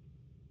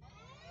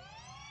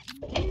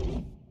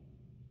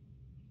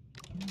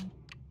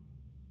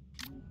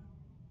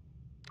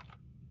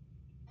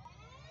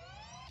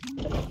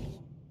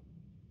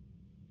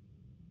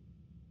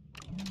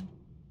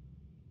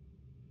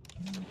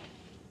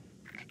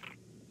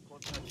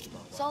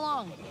 So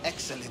long.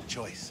 Excellent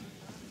choice.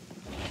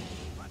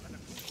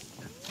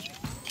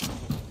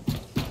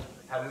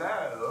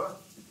 Hello?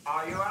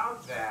 Are you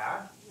out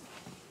there?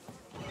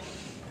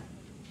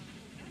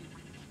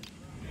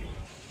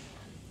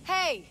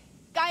 Hey,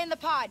 guy in the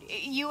pod,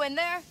 you in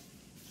there?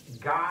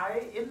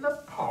 Guy in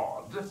the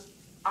pod?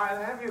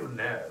 I'll have you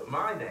know,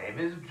 my name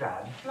is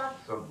Jad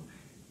Flatsum.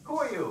 Who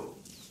are you?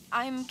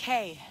 I'm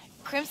Kay.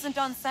 Crimson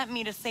Dawn sent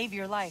me to save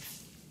your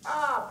life.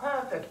 Ah,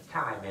 perfect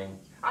timing.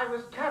 I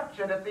was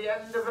captured at the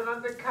end of an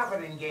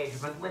undercover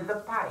engagement with the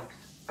Pikes.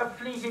 A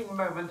fleeting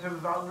moment of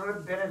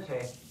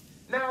vulnerability.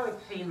 Now it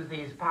seems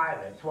these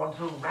pirates want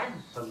to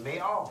ransom me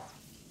off.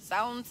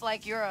 Sounds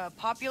like you're a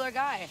popular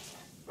guy.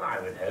 I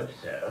would hope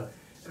so.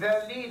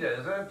 Their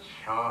leader's a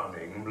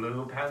charming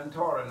blue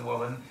Pantoran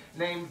woman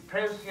named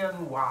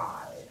Procyon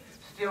Y.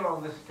 Still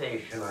on the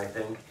station, I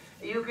think.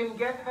 You can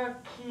get her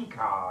key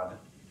card.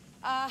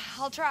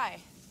 I'll try.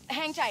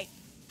 Hang tight.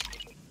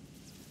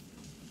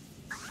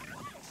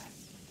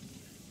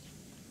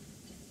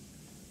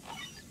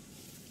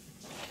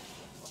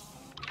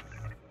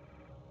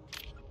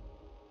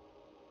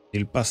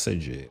 Il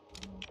passeggero.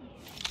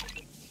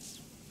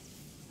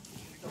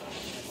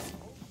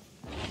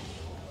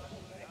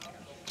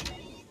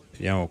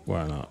 Vediamo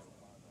qua, no.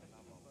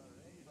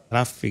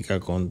 Traffica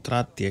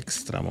contratti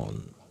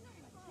extramondo.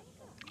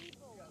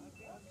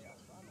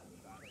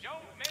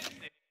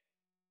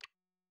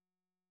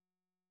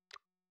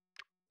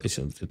 Questi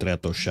sono tutti e tre a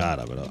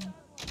Tosciara, però.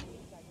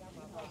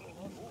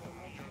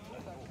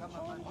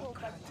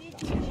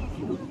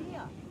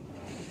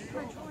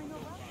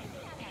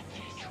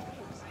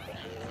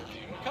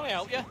 Can I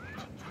help you?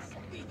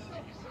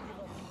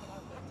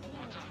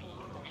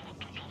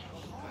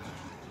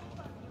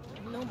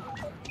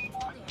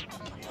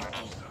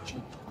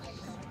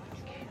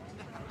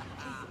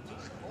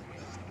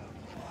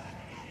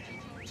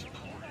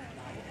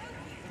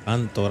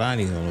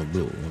 Pantorani sono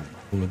blu,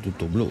 uno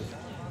tutto blu.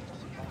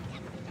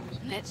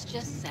 Let's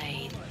just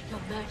say your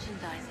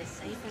merchandise is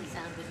safe and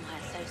sound with my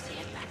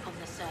associate back on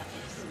the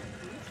surface.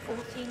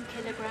 14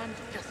 kilograms,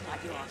 just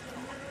like you asked for.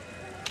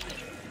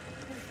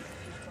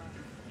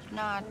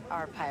 Not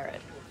our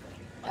pirate.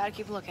 Gotta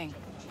keep looking.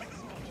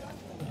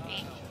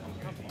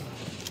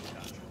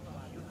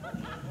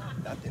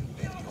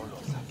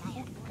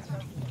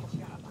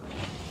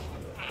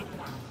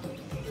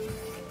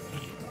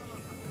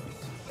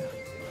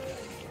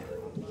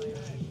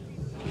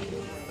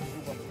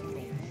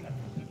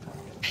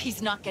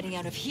 He's not getting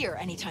out of here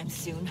anytime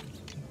soon.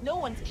 No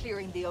one's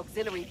clearing the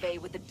auxiliary bay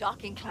with the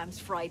docking clams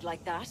fried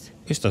like that.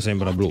 Questa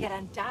sembra blu. Get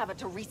Andava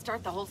to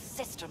restart the whole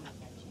system.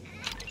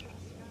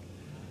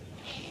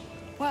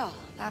 Well,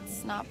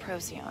 that's not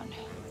Procyon.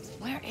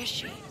 Where is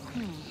she?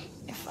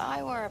 If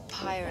I were a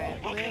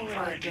pirate, where would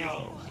I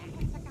go?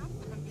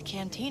 The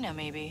cantina,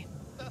 maybe.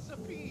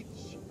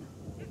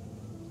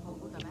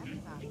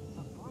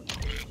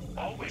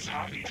 Always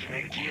happy to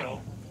make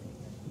deal.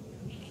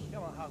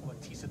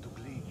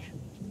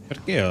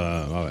 Perché,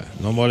 vabbè,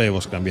 non volevo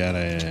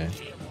scambiare...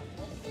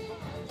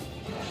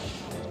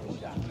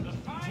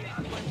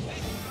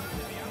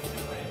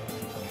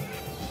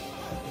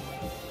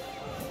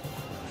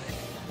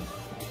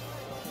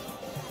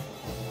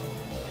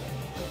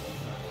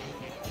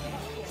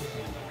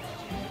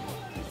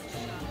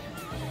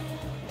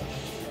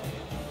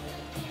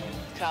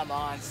 Come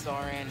on,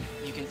 Soren.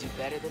 You can do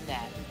better than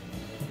that.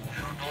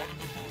 You're not in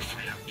the mood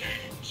for your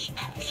games,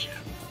 Procyon.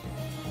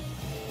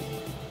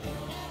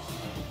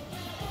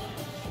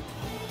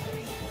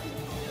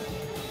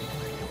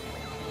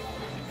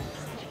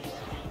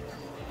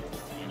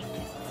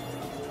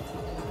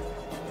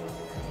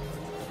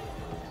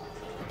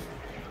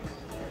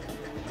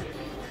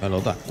 Me lo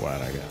dà qua,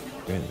 raga.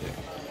 Quindi...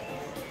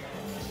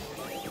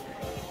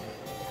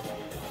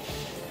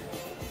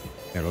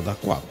 me lo dà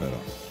qua, però.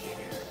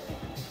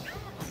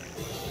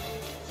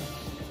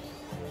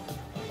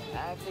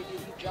 I figured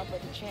you'd jump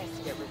at the chance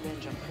to get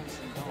revenge on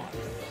Crimson Dawn.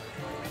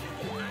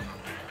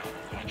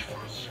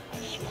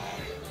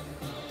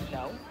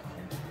 No.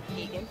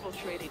 He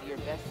infiltrated your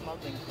best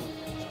smuggling crew,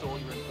 stole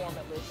your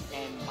informant list,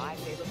 and my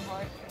favorite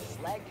part,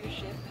 slagged your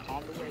ship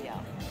on the way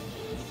out.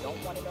 You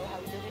don't want to know how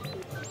he did it?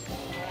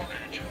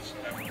 Agents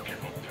never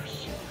give up their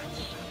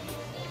secrets.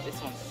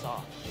 This one's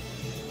soft.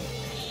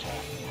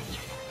 Soft ones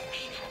are the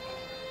most trouble.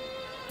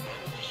 I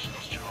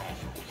discussed your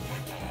offer with my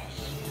boss.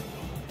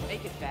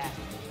 Make it fast.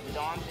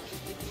 Dawn's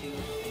interested too,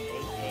 and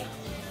they pay.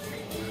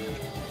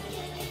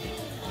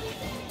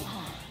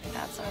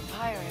 That's our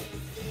pirate.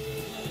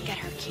 Get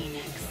her key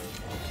next.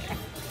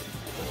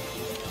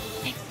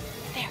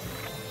 There.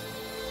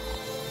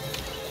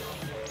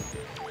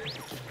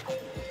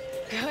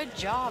 Good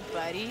job,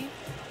 buddy.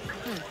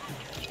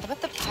 I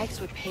bet the Pikes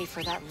would pay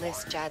for that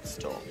list Jad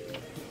stole.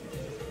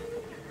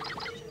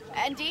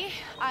 Andy,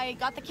 I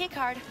got the key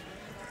card.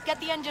 Get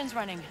the engines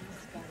running.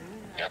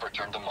 Never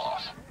turned them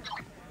off.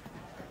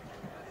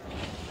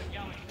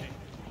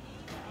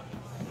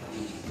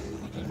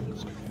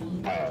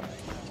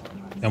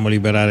 Dobbiamo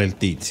liberare il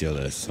tizio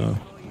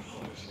adesso.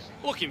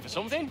 Looking for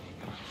something?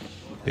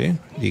 Sì,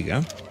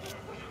 dica.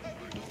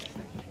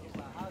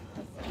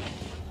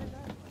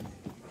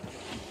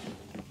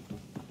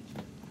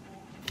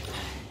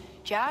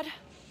 Jad?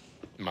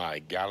 My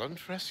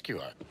gallant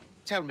rescuer.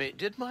 Tell me,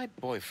 did my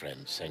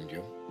boyfriend send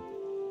you?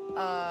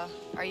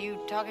 Are you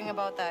talking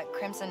about that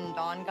Crimson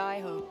Dawn guy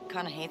who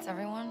kind of hates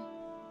everyone?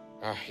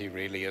 He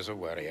really is a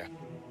worrier.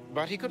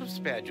 But he could have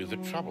spared you the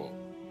trouble.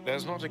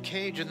 There's not a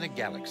cage in the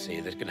galaxy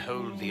that can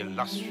hold the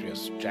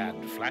illustrious Jad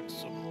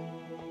Flatsum.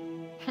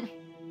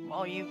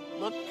 Well, you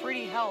look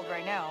pretty held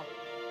right now.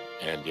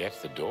 And yet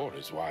the door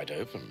is wide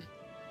open.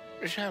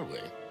 Shall we?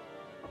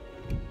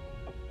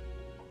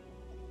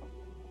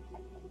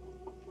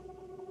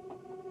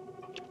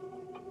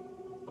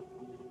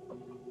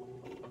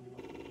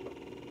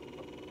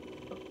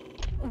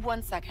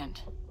 One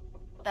second.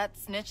 That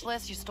snitch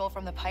list you stole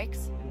from the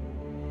Pikes?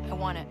 I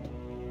want it.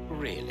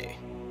 Really?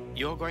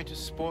 You're going to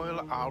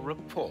spoil our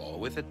rapport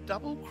with a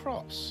double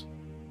cross?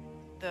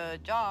 The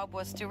job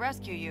was to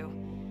rescue you.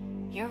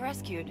 You're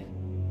rescued.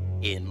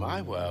 In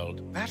my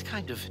world, that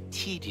kind of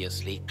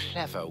tediously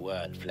clever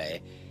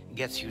wordplay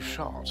gets you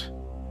shot.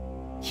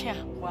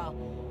 Yeah, well,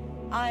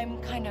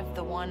 I'm kind of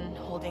the one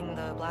holding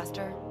the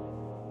blaster.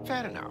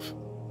 Fair enough.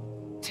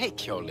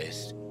 Take your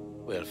list.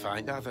 We'll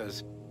find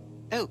others.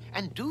 Oh,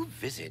 and do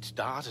visit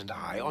Dart and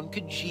I on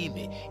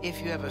Kajimi if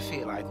you ever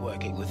feel like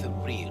working with the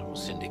real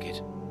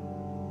syndicate.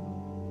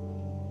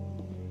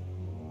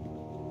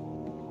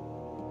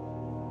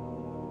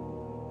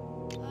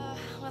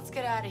 Let's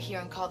get out of here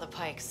and call the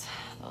Pikes.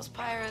 Those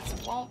pirates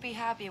won't be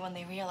happy when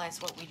they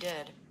realize what we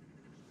did.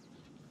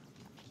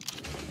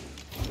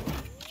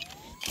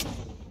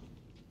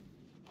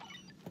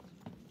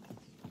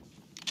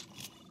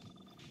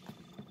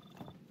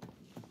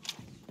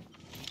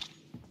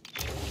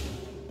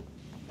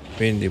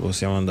 Quindi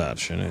possiamo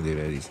andarcene,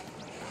 direi di sì.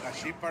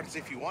 Sheep parts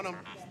if you want them.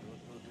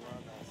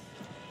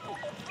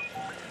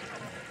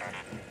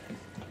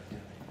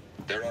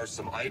 There are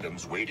some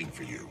items waiting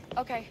for you.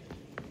 Okay.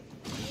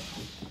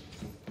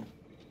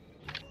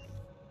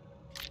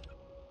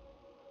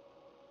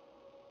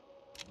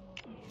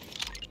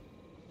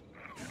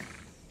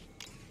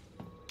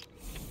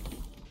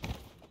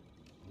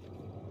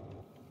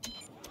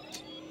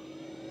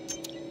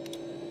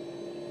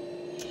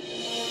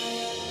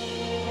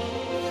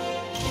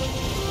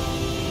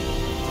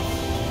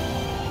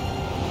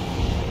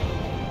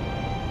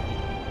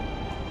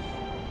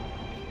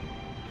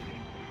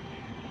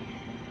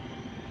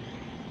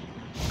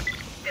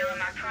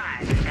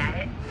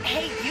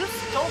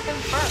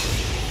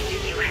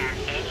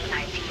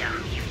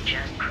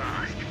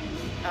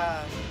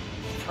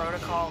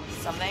 Protocol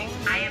something?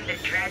 I am the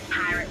dread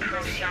pirate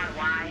Procyon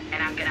Y,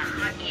 and I'm gonna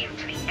hunt you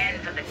to the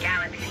ends of the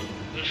galaxy.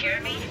 You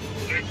hear me?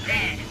 You're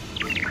dead.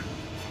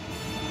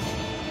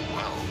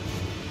 Well,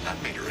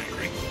 that made her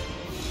angry.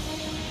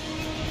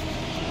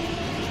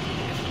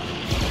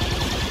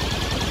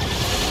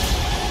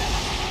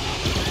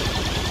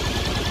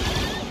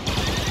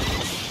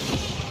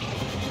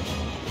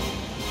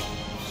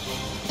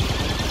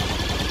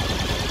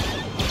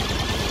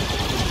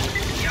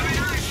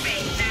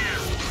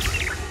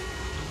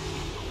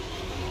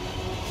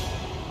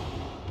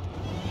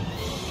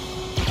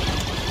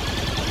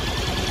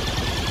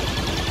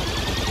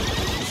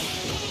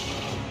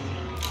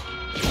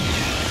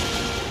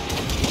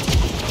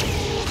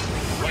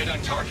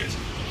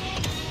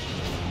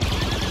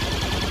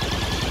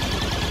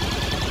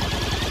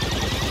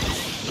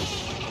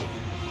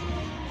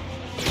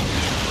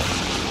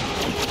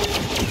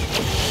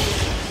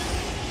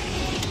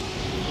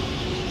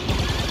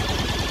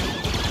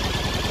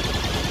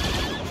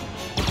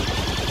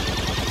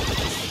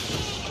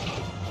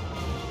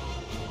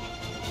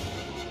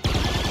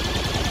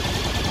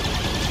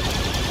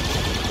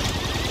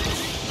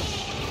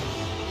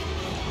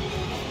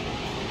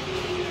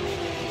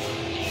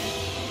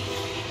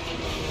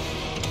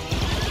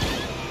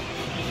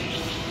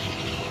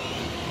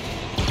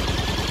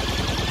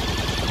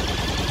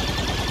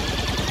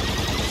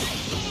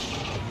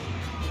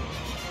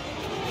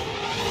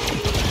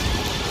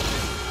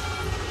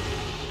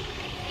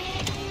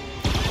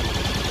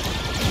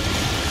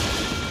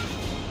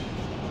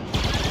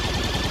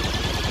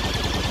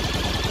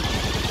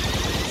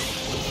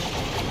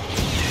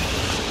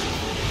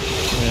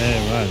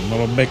 Non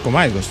lo becco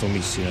mai questo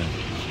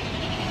missile.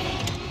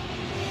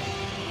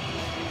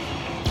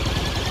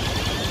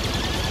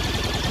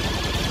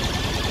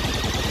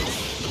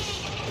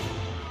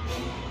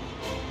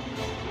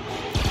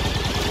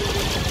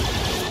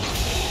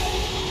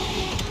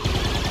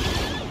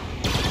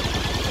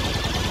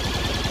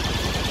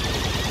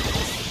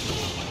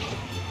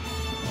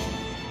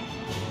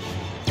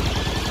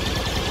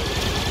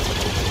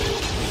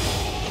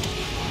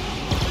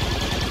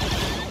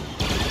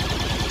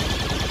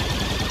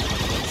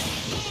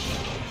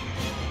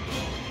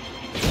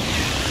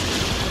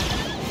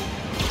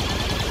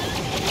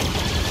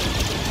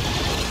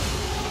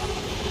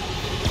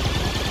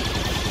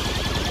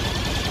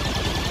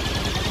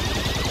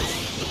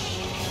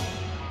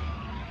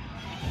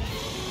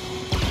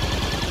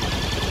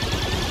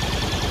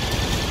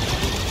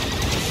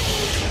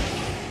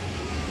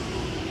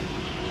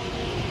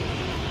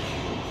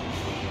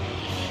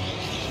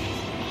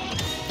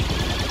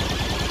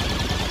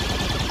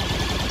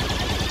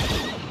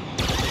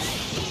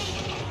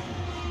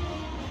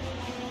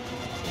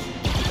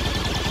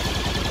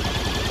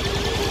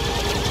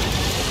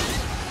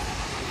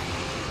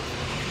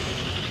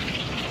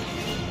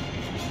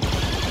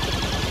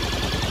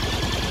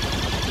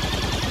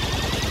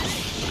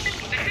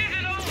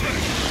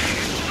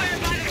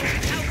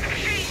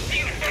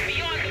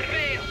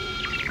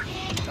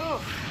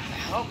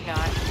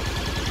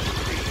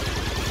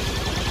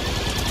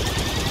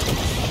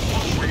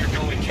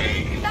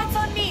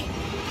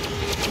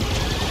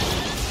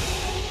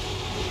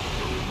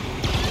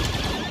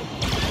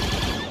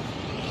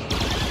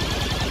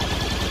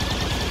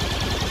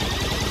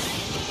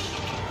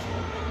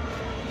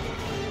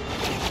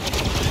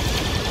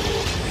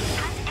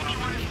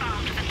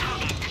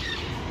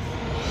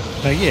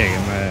 Ma chi è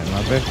che ma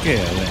perché?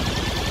 Vabbè.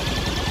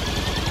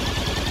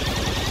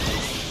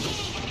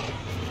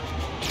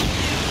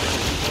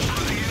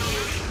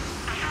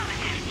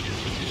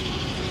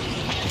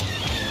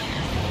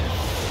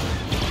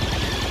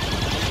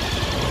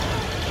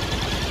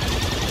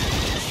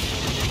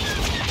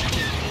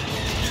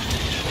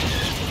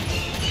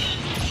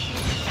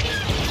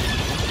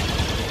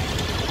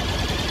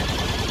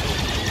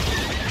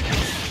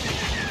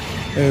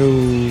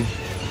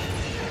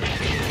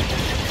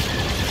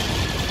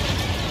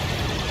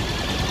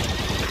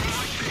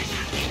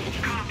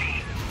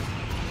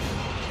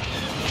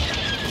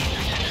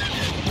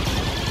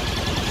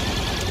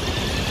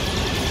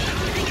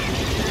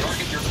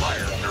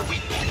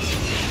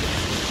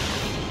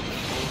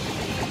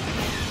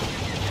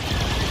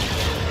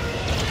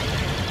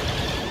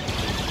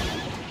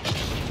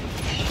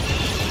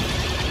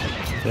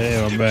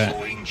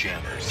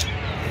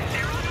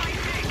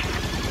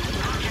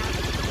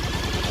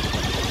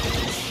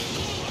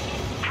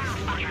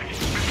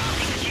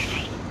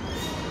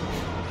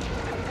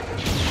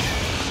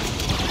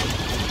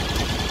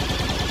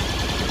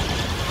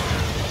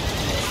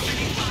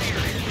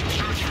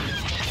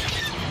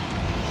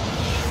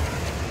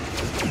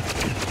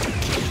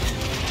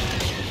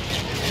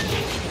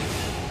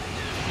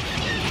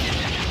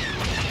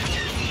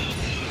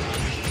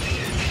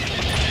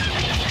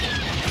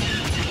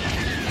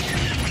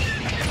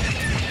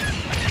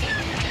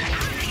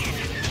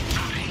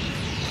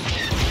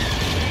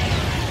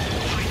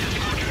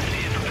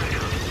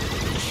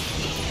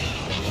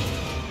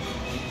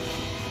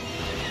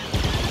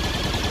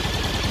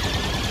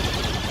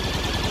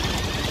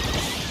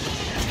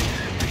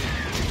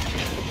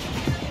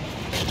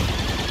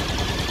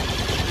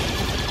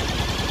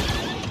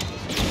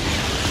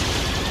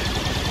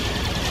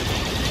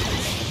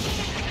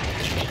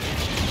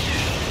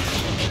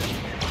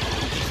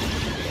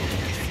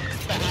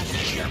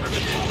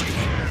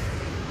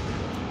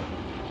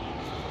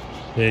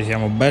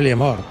 Siamo belli e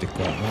morti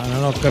qua, ma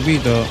non ho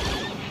capito.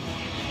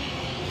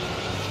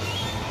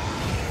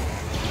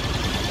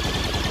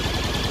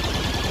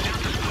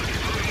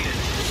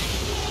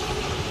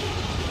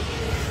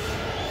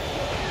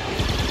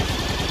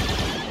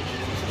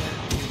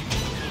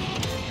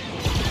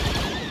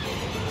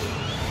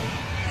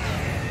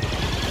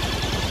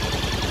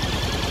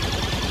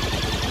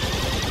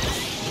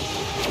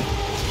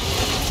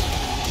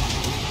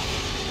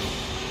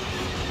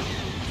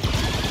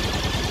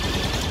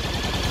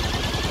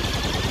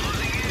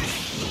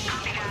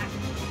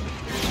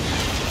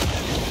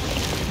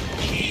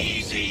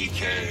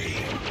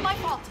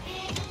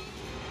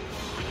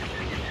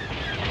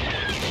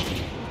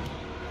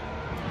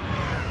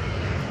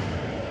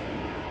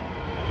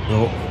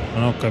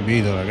 Non ho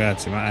capito,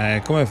 ragazzi,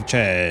 ma come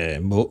c'è?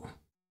 Boh.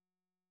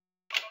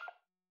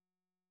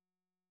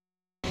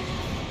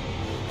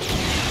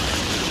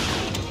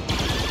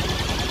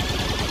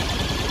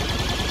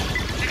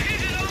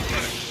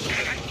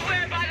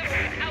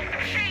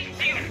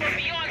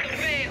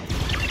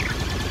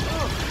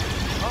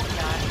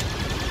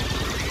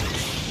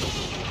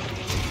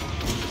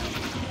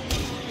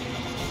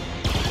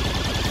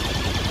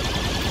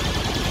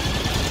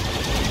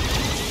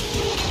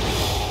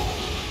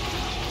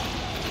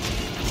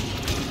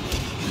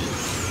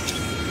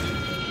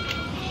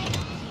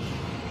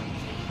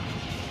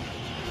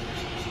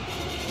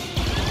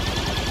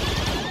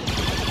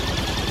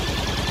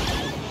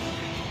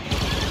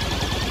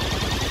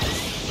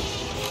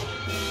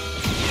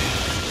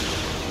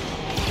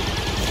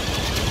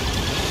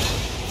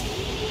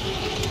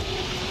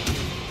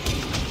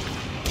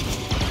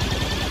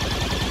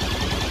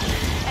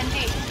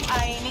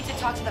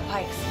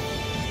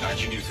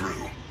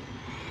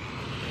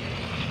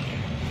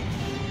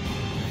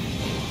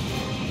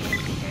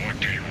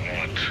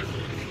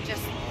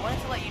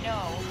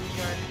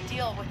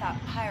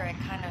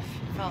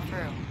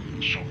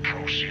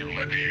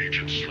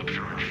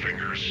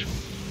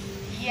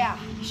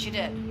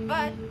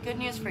 Good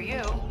news for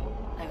you.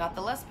 I got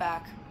the list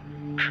back.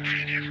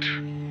 Convenient.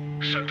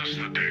 Send us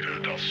the data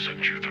and I'll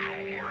send you the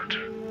reward.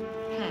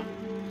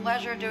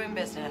 Pleasure doing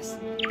business.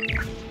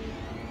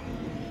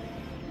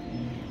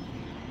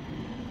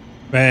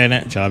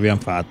 Bene, ce l'abbiamo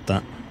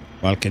fatta.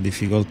 Qualche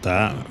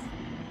difficoltà.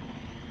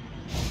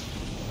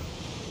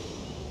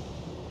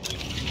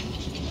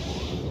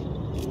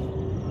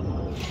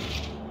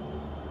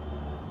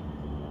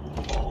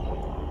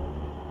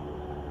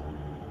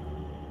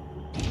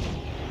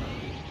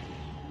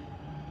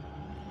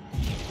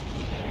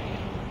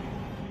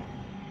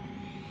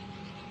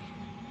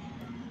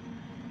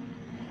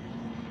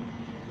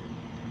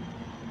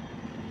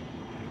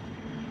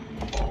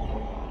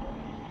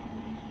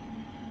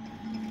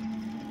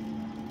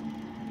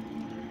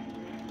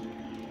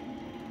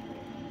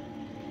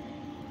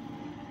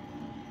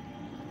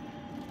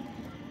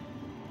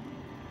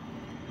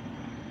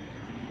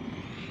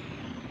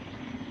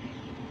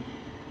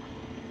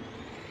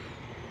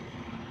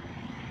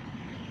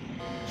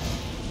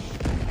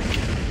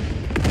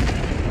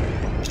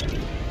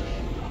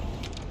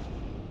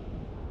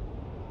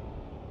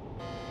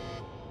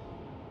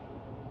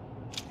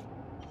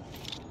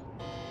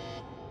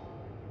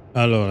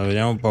 Allora,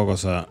 vediamo un po'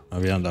 cosa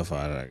abbiamo da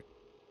fare, ragazzi.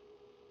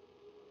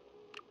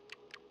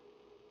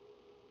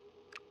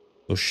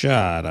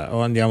 Toshara,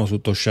 o andiamo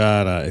su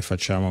Toshara e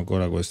facciamo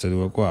ancora queste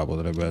due qua,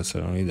 potrebbe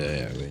essere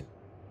un'idea.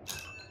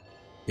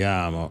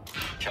 Andiamo.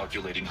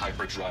 Calculating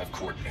hyperdrive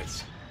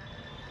coordinates.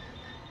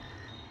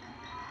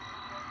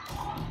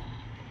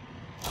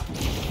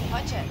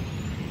 Watch it.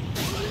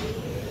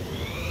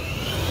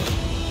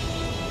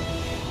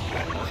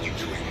 What are you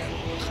doing?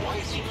 Why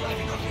is he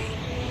driving on me?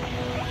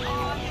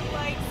 Oh, he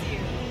likes you.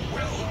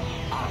 Well,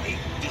 I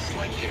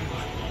dislike him.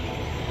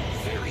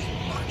 Very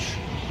much.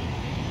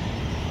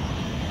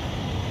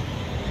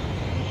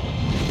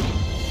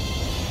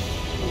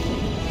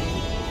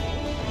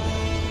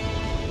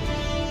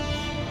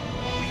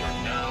 We are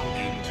now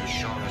in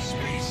Toshara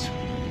space.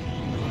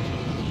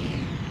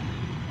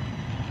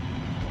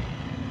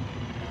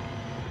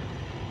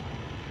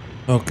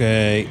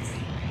 Ok.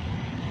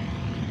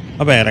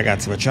 Vabbè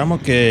ragazzi, facciamo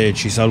che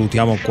ci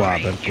salutiamo qua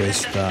per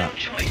questa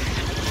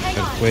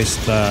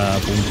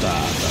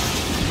puntata.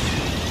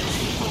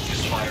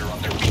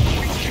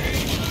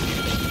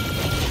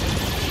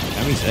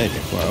 La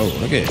miseria qua, oh,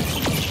 ma che?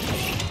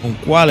 Con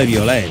quale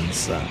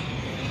violenza?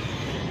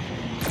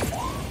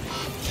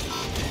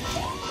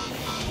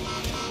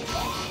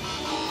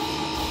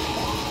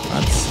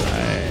 Mazza,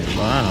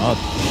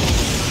 buonanotte.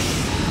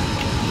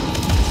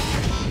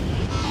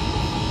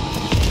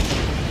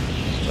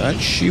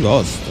 Tacci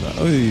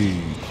vostra.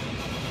 Ui.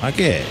 Ma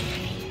che è?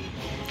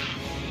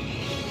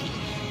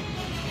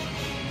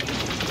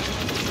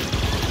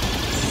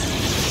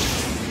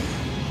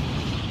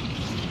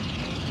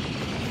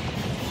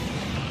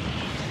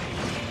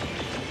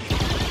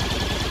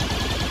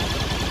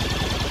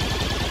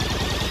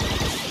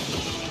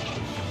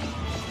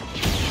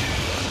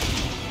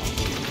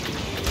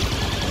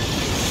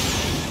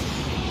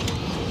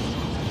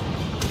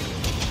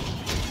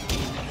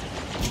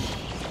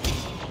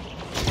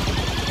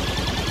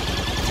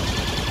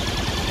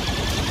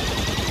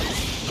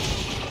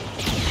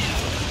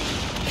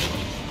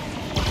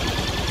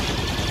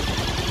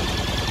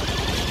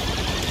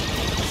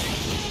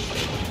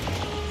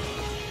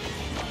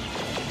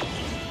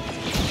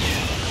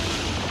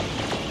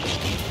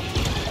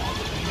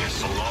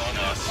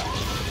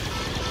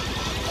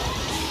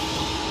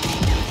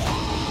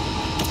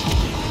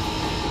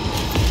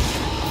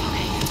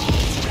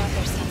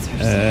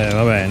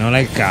 Vabbè, non è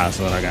il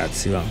caso,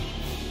 ragazzi, va.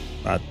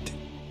 Infatti.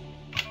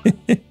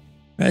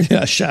 Meglio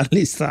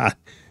lasciarli stare.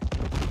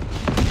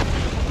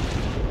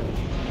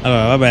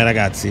 Allora, vabbè,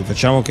 ragazzi,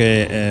 facciamo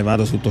che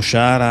vado su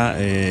Toshara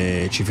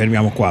e ci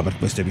fermiamo qua per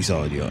questo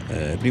episodio.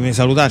 Prima di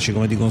salutarci,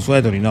 come di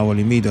consueto, rinnovo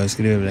l'invito a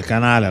iscrivervi al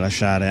canale, a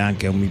lasciare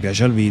anche un mi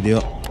piace al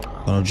video.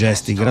 Sono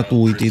gesti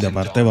gratuiti da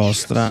parte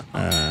vostra,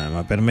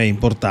 ma per me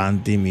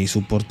importanti, mi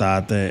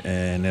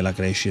supportate nella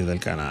crescita del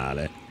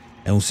canale.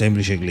 È un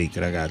semplice click,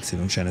 ragazzi,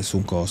 non c'è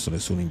nessun costo,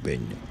 nessun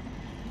impegno.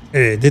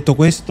 Detto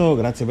questo,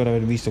 grazie per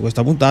aver visto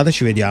questa puntata e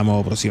ci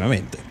vediamo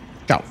prossimamente.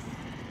 Ciao!